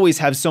 I always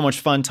have so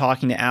much fun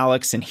talking to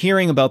Alex and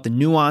hearing about the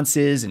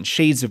nuances and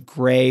shades of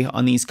gray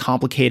on these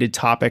complicated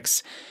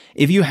topics.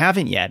 If you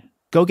haven't yet,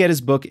 go get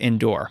his book,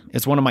 Endure.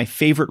 It's one of my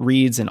favorite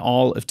reads in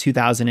all of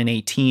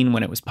 2018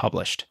 when it was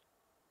published.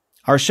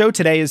 Our show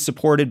today is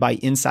supported by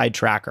Inside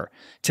Tracker.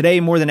 Today,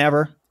 more than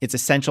ever, it's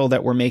essential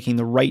that we're making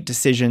the right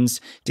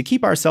decisions to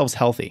keep ourselves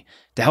healthy,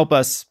 to help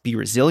us be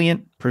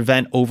resilient,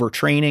 prevent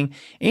overtraining,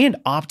 and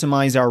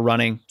optimize our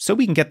running so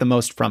we can get the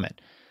most from it.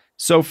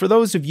 So for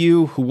those of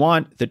you who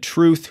want the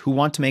truth, who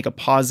want to make a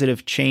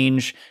positive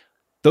change,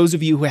 those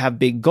of you who have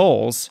big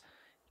goals,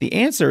 the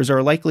answers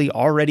are likely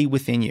already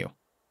within you.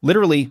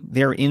 Literally,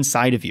 they're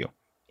inside of you,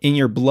 in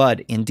your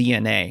blood and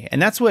DNA.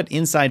 And that's what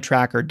Inside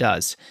Tracker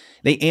does.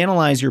 They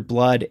analyze your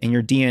blood and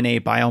your DNA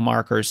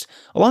biomarkers,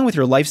 along with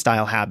your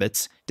lifestyle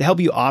habits, to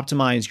help you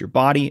optimize your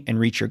body and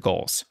reach your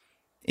goals.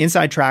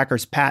 Inside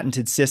Tracker's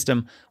patented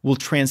system will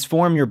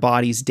transform your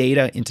body's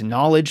data into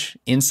knowledge,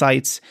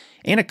 insights,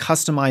 and a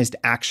customized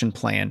action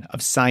plan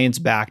of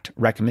science-backed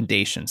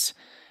recommendations.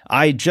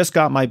 I just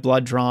got my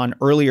blood drawn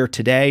earlier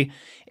today,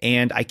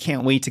 and I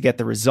can't wait to get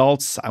the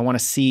results. I want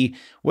to see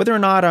whether or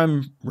not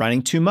I'm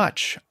running too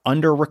much,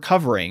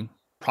 under-recovering,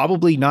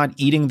 probably not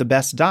eating the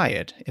best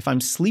diet, if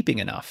I'm sleeping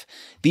enough.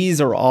 These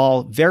are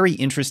all very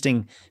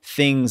interesting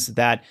things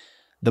that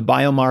the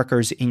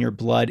biomarkers in your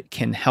blood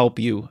can help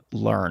you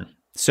learn.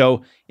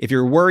 So if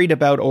you're worried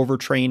about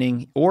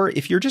overtraining, or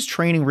if you're just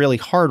training really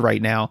hard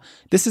right now,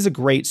 this is a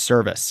great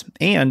service.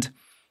 And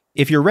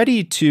if you're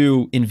ready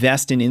to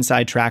invest in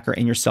Inside Tracker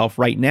and yourself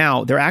right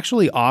now, they're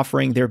actually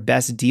offering their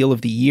best deal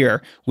of the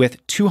year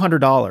with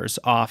 $200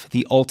 off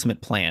the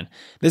Ultimate Plan.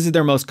 This is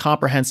their most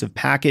comprehensive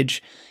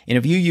package. And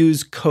if you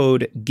use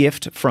code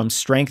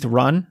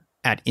GIFTFROMSTRENGTHRUN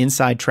at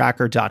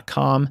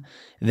InsideTracker.com,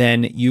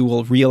 then you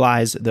will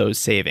realize those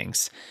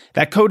savings.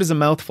 That code is a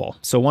mouthful.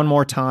 So one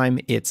more time,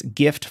 it's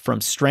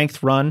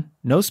GIFTFROMSTRENGTHRUN,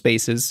 no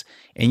spaces,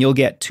 and you'll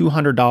get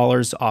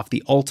 $200 off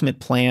the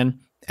Ultimate Plan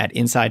at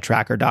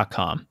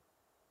InsideTracker.com.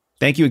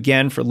 Thank you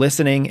again for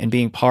listening and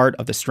being part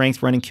of the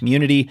Strength Running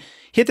community.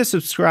 Hit the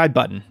subscribe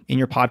button in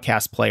your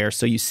podcast player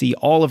so you see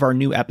all of our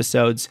new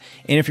episodes.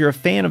 And if you're a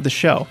fan of the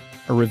show,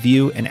 a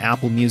review in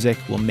Apple Music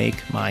will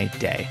make my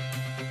day.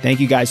 Thank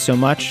you guys so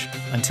much.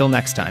 Until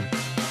next time.